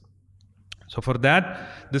cases. So for that,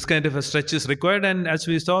 this kind of a stretch is required, and as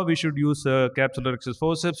we saw, we should use capsular rhexis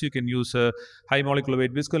forceps. You can use high molecular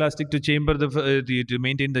weight viscoelastic to chamber to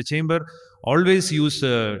maintain the chamber. Always use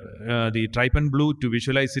the trypan blue to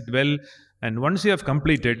visualize it well. And once you have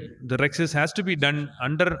completed, the rhexis has to be done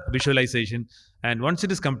under visualization. And once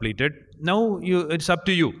it is completed, now it's up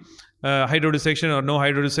to you. Hydrodissection or no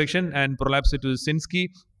hydrodissection, and prolapse it to Sinski,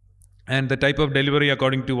 and the type of delivery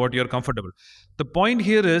according to what you are comfortable. The point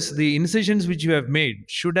here is the incisions which you have made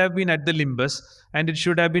should have been at the limbus, and it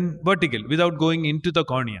should have been vertical without going into the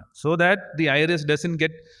cornea, so that the iris doesn't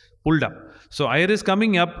get pulled up. So iris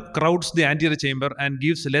coming up crowds the anterior chamber and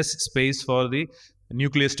gives less space for the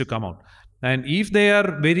nucleus to come out. And if they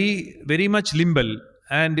are very much limbal,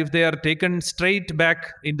 and if they are taken straight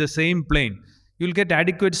back in the same plane, you'll get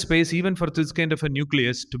adequate space even for this kind of a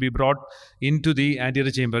nucleus to be brought into the anterior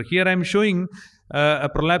chamber. Here I'm showing a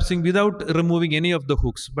prolapsing without removing any of the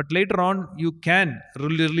hooks. But later on, you can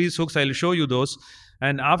release hooks. I'll show you those.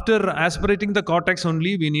 And after aspirating the cortex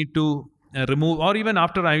only, we need to remove, or even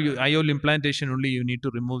after IOL implantation only, you need to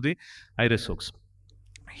remove the iris hooks.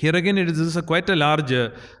 Here again, it is quite a large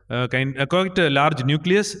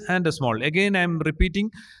nucleus and a small. Again, I am repeating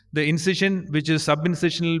the incision, which is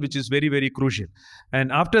subincisional, which is very crucial.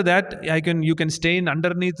 And after that, you can stain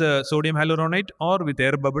underneath sodium hyaluronate or with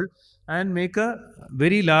air bubble and make a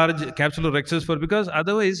very large capsular rhexis because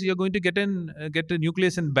otherwise you are going to get a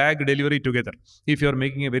nucleus and bag delivery together. If you are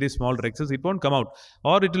making a very small rhexis, it won't come out,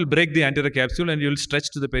 or it will break the anterior capsule and you will stretch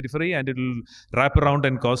to the periphery and it will wrap around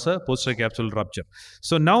and cause a posterior capsule rupture.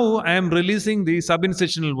 So now I am releasing the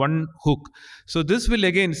subincisional one hook. So this will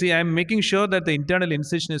again, see, I am making sure that the internal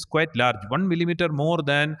incision is quite large, 1 millimeter more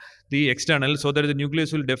than the external, so that the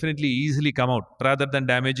nucleus will definitely easily come out rather than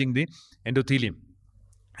damaging the endothelium.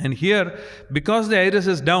 And here, because the iris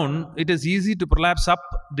is down, it is easy to prolapse up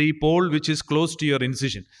the pole which is close to your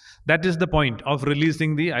incision. That is the point of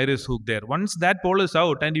releasing the iris hook there. Once that pole is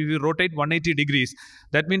out, and if you rotate 180 degrees,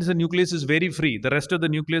 that means the nucleus is very free. The rest of the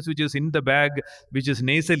nucleus which is in the bag, which is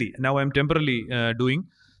nasally, now I am temporarily doing.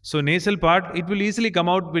 So nasal part, it will easily come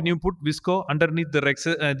out when you put visco underneath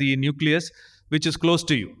the nucleus which is close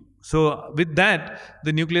to you. So with that,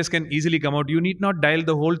 the nucleus can easily come out. You need not dial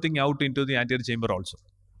the whole thing out into the anterior chamber also.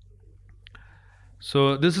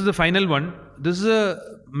 So this is the final one. This is a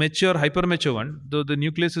mature, hypermature one, though the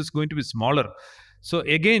nucleus is going to be smaller. So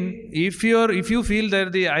again, if you feel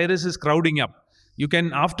that the iris is crowding up, you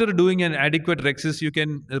can, after doing an adequate rhexis, you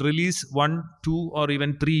can release 1, 2, or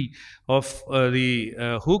even 3 of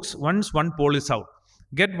the hooks once one pole is out.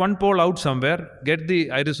 Get one pole out somewhere, get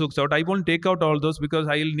the iris hooks out. I won't take out all those because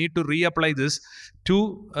I will need to reapply this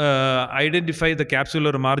to identify the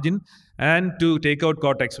capsular margin and to take out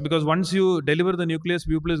cortex, because once you deliver the nucleus,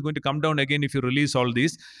 pupil is going to come down again if you release all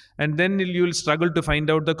these, and then you will struggle to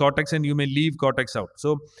find out the cortex and you may leave cortex out.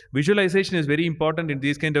 So visualization is very important in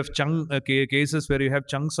these kind of cases where you have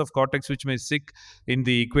chunks of cortex which may stick in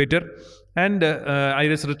the equator, and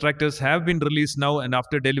iris retractors have been released now, and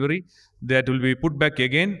after delivery that will be put back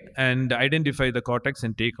again and identify the cortex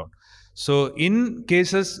and take out. So in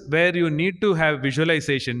cases where you need to have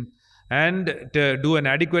visualization and to do an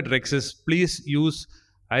adequate rhexis, please use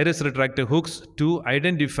iris retractor hooks to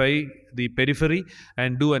identify the periphery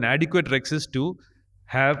and do an adequate rhexis to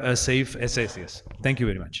have a safe SICS. Thank you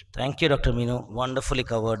very much. Thank you, Dr. Meenu. Wonderfully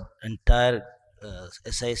covered entire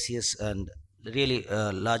SICS and really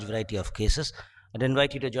a large variety of cases. I'd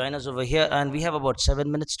invite you to join us over here, and we have about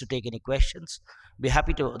 7 minutes to take any questions.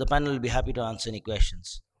 The panel will be happy to answer any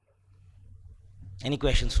questions. Any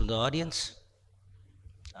questions from the audience?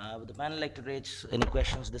 Would the panel like to raise any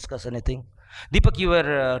questions, discuss anything? Deepak, you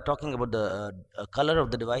were talking about the color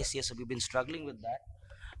of the device. Yes, we've been struggling with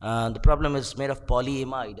that. The problem is made of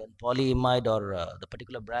polyimide, and polyimide, or the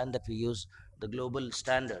particular brand that we use, the global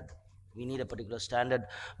standard. We need a particular standard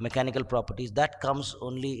mechanical properties that comes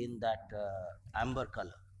only in that amber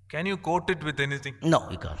color. Can you coat it with anything? No,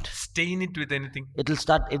 you can't. Stain it with anything? It'll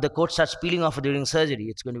start, if the coat starts peeling off during surgery,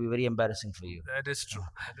 it's going to be very embarrassing for you. That is true.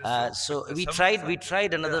 So we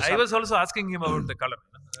tried another. I was also asking him about the color.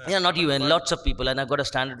 Yeah, not you, and lots of people, and I got a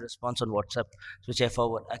standard response on WhatsApp, which I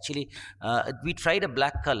forward. Actually, we tried a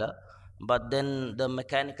black color, but then the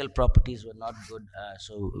mechanical properties were not good.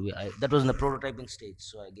 That was in the prototyping stage,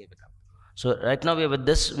 so I gave it up. So right now we are with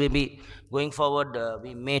this. Maybe going forward,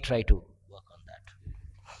 we may try to work on that.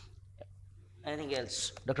 Anything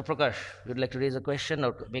else? Dr. Prakash, would you like to raise a question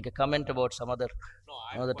or make a comment about some other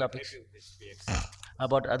topics?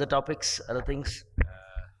 About other topics, other things?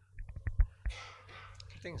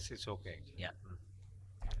 I think it's okay. Yeah.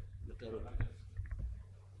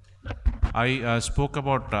 I spoke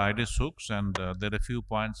about iris hooks, and there are a few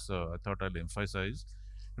points I thought I'll emphasize.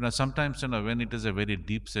 Sometimes when it is a very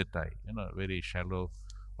deep set eye, very shallow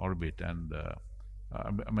orbit, and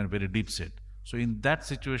very deep set. So in that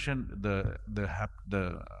situation,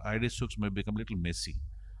 the iris hooks may become a little messy.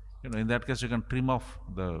 In that case, you can trim off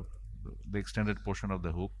the extended portion of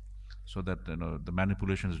the hook, so that the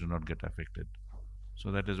manipulations do not get affected. So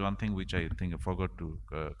that is one thing which I think I forgot to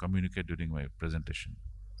communicate during my presentation.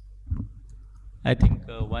 I think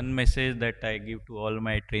one message that I give to all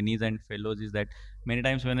my trainees and fellows is that many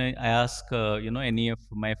times when I ask any of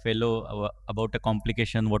my fellow about a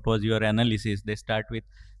complication, what was your analysis, they start with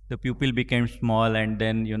the pupil became small and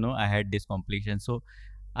then I had this complication. So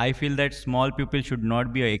I feel that small pupil should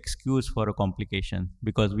not be an excuse for a complication,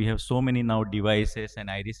 because we have so many now devices and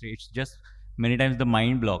iris. It's just many times the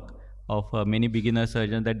mind block of many beginner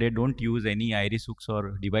surgeons that they don't use any iris hooks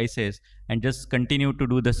or devices and just continue to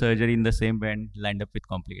do the surgery in the same way and land up with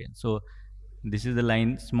complications. So this is the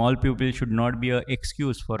line: small pupil should not be an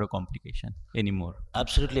excuse for a complication anymore.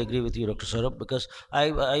 Absolutely agree with you, Dr. Saurabh, because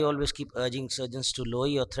I always keep urging surgeons to lower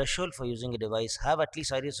your threshold for using a device. Have at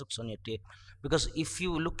least iris hooks on your tape, because if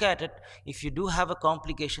you look at it, if you do have a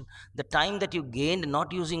complication, the time that you gained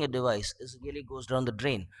not using a device really goes down the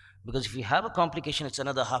drain. Because if you have a complication, it's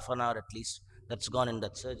another half an hour at least that's gone in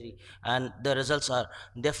that surgery, and the results are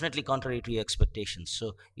definitely contrary to your expectations.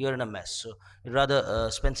 So you're in a mess. So you'd rather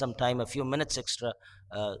spend some time, a few minutes extra,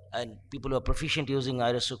 and people who are proficient using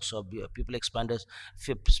iris hooks or pupil expanders, if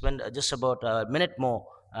you spend just about a minute more,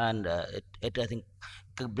 and it I think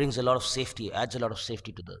brings a lot of safety, adds a lot of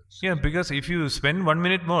safety to the surgery. Yeah, because if you spend 1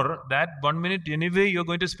 minute more, that 1 minute anyway you're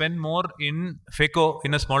going to spend more in phaco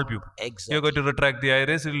in a small pupil. Exactly. You're going to retract the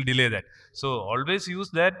iris, it will delay that. So always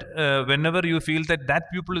use that whenever you feel that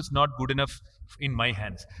pupil is not good enough in my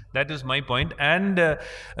hands. That is my point. And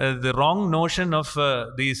the wrong notion of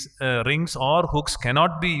these rings or hooks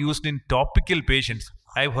cannot be used in topical patients.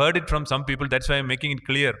 I've heard it from some people, that's why I'm making it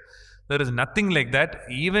clear. There is nothing like that.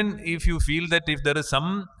 Even if you feel that if there is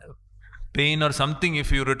some pain or something,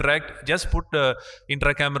 if you retract, just put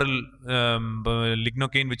intracameral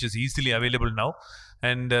lignocaine, which is easily available now,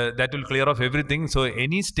 and that will clear off everything. So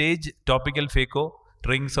any stage topical phaco,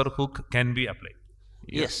 rings or hook can be applied.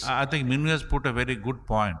 Yes. I think Minu has put a very good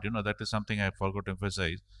point. That is something I forgot to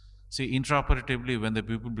emphasize. See, intraoperatively, when the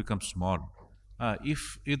pupil becomes small,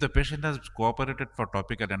 if the patient has cooperated for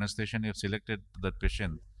topical anesthesia and you have selected that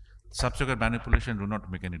patient, subsequent manipulation do not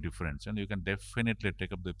make any difference, and you can definitely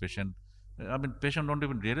take up the patient. Patient don't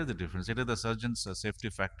even realize the difference. It is the surgeon's safety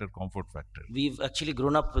factor, comfort factor. We've actually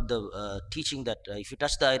grown up with the teaching that if you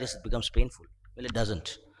touch the iris, it becomes painful. Well, it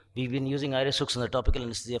doesn't. We've been using iris hooks in the topical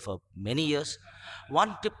anesthesia for many years.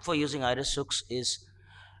 One tip for using iris hooks is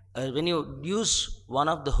when you use one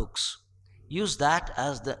of the hooks, use that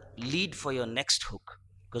as the lead for your next hook.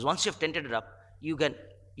 Because once you've tented it up, you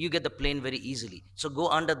get the plane very easily. So go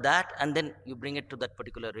under that and then you bring it to that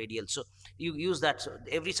particular radial. So you use that. So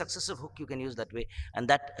every successive hook you can use that way, and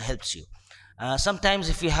that helps you. Sometimes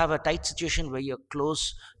if you have a tight situation where you're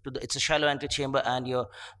close to it's a shallow antechamber and you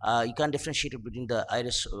can't differentiate it between the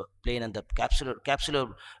iris plane and the capsular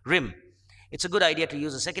rim, it's a good idea to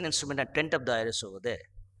use a second instrument and tent up the iris over there,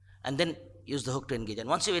 and then use the hook to engage. And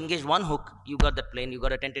once you engage one hook, you got that plane, you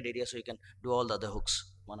got a tented area, so you can do all the other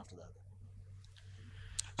hooks one after the other.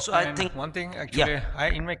 So I think one thing actually,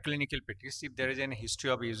 in my clinical practice, if there is any history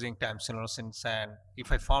of using tamsulosin, and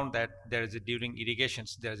if I found that there is during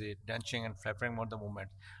irrigations there is a drenching and flapping of the movement,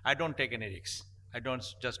 I don't take any risks. I don't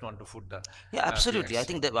just want to put the absolutely. I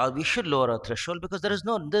think that we should lower our threshold, because there's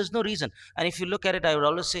no reason. And if you look at it, I would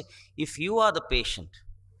always say, if you are the patient,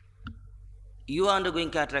 you are undergoing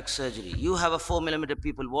cataract surgery, you have a 4mm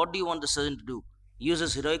pupil, what do you want the surgeon to do? Use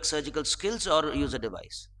his heroic surgical skills or use a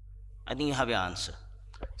device? I think you have your answer.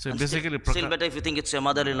 So and basically, still better if you think it's your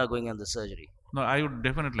mother-in-law going on the surgery. No, I would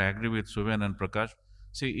definitely agree with SUVEN and Prakash.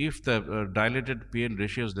 See, if the dilated PL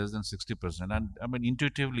ratio is less than 60%, and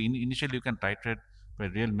intuitively, initially you can titrate by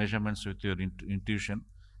real measurements with your intuition,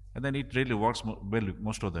 and then it really works well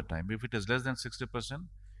most of the time. If it is less than 60%,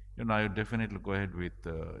 I would definitely go ahead with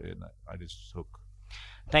iris hook.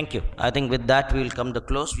 Thank you. I think with that we will come to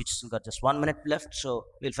close. We just got just 1 minute left, so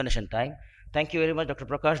we'll finish in time. Thank you very much, Dr.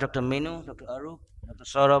 Prakash, Dr. Menu, Dr. Arup, Dr.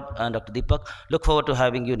 Saurabh, and Dr. Deepak. Look forward to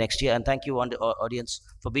having you next year, and thank you on the audience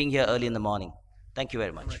for being here early in the morning. Thank you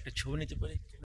very much.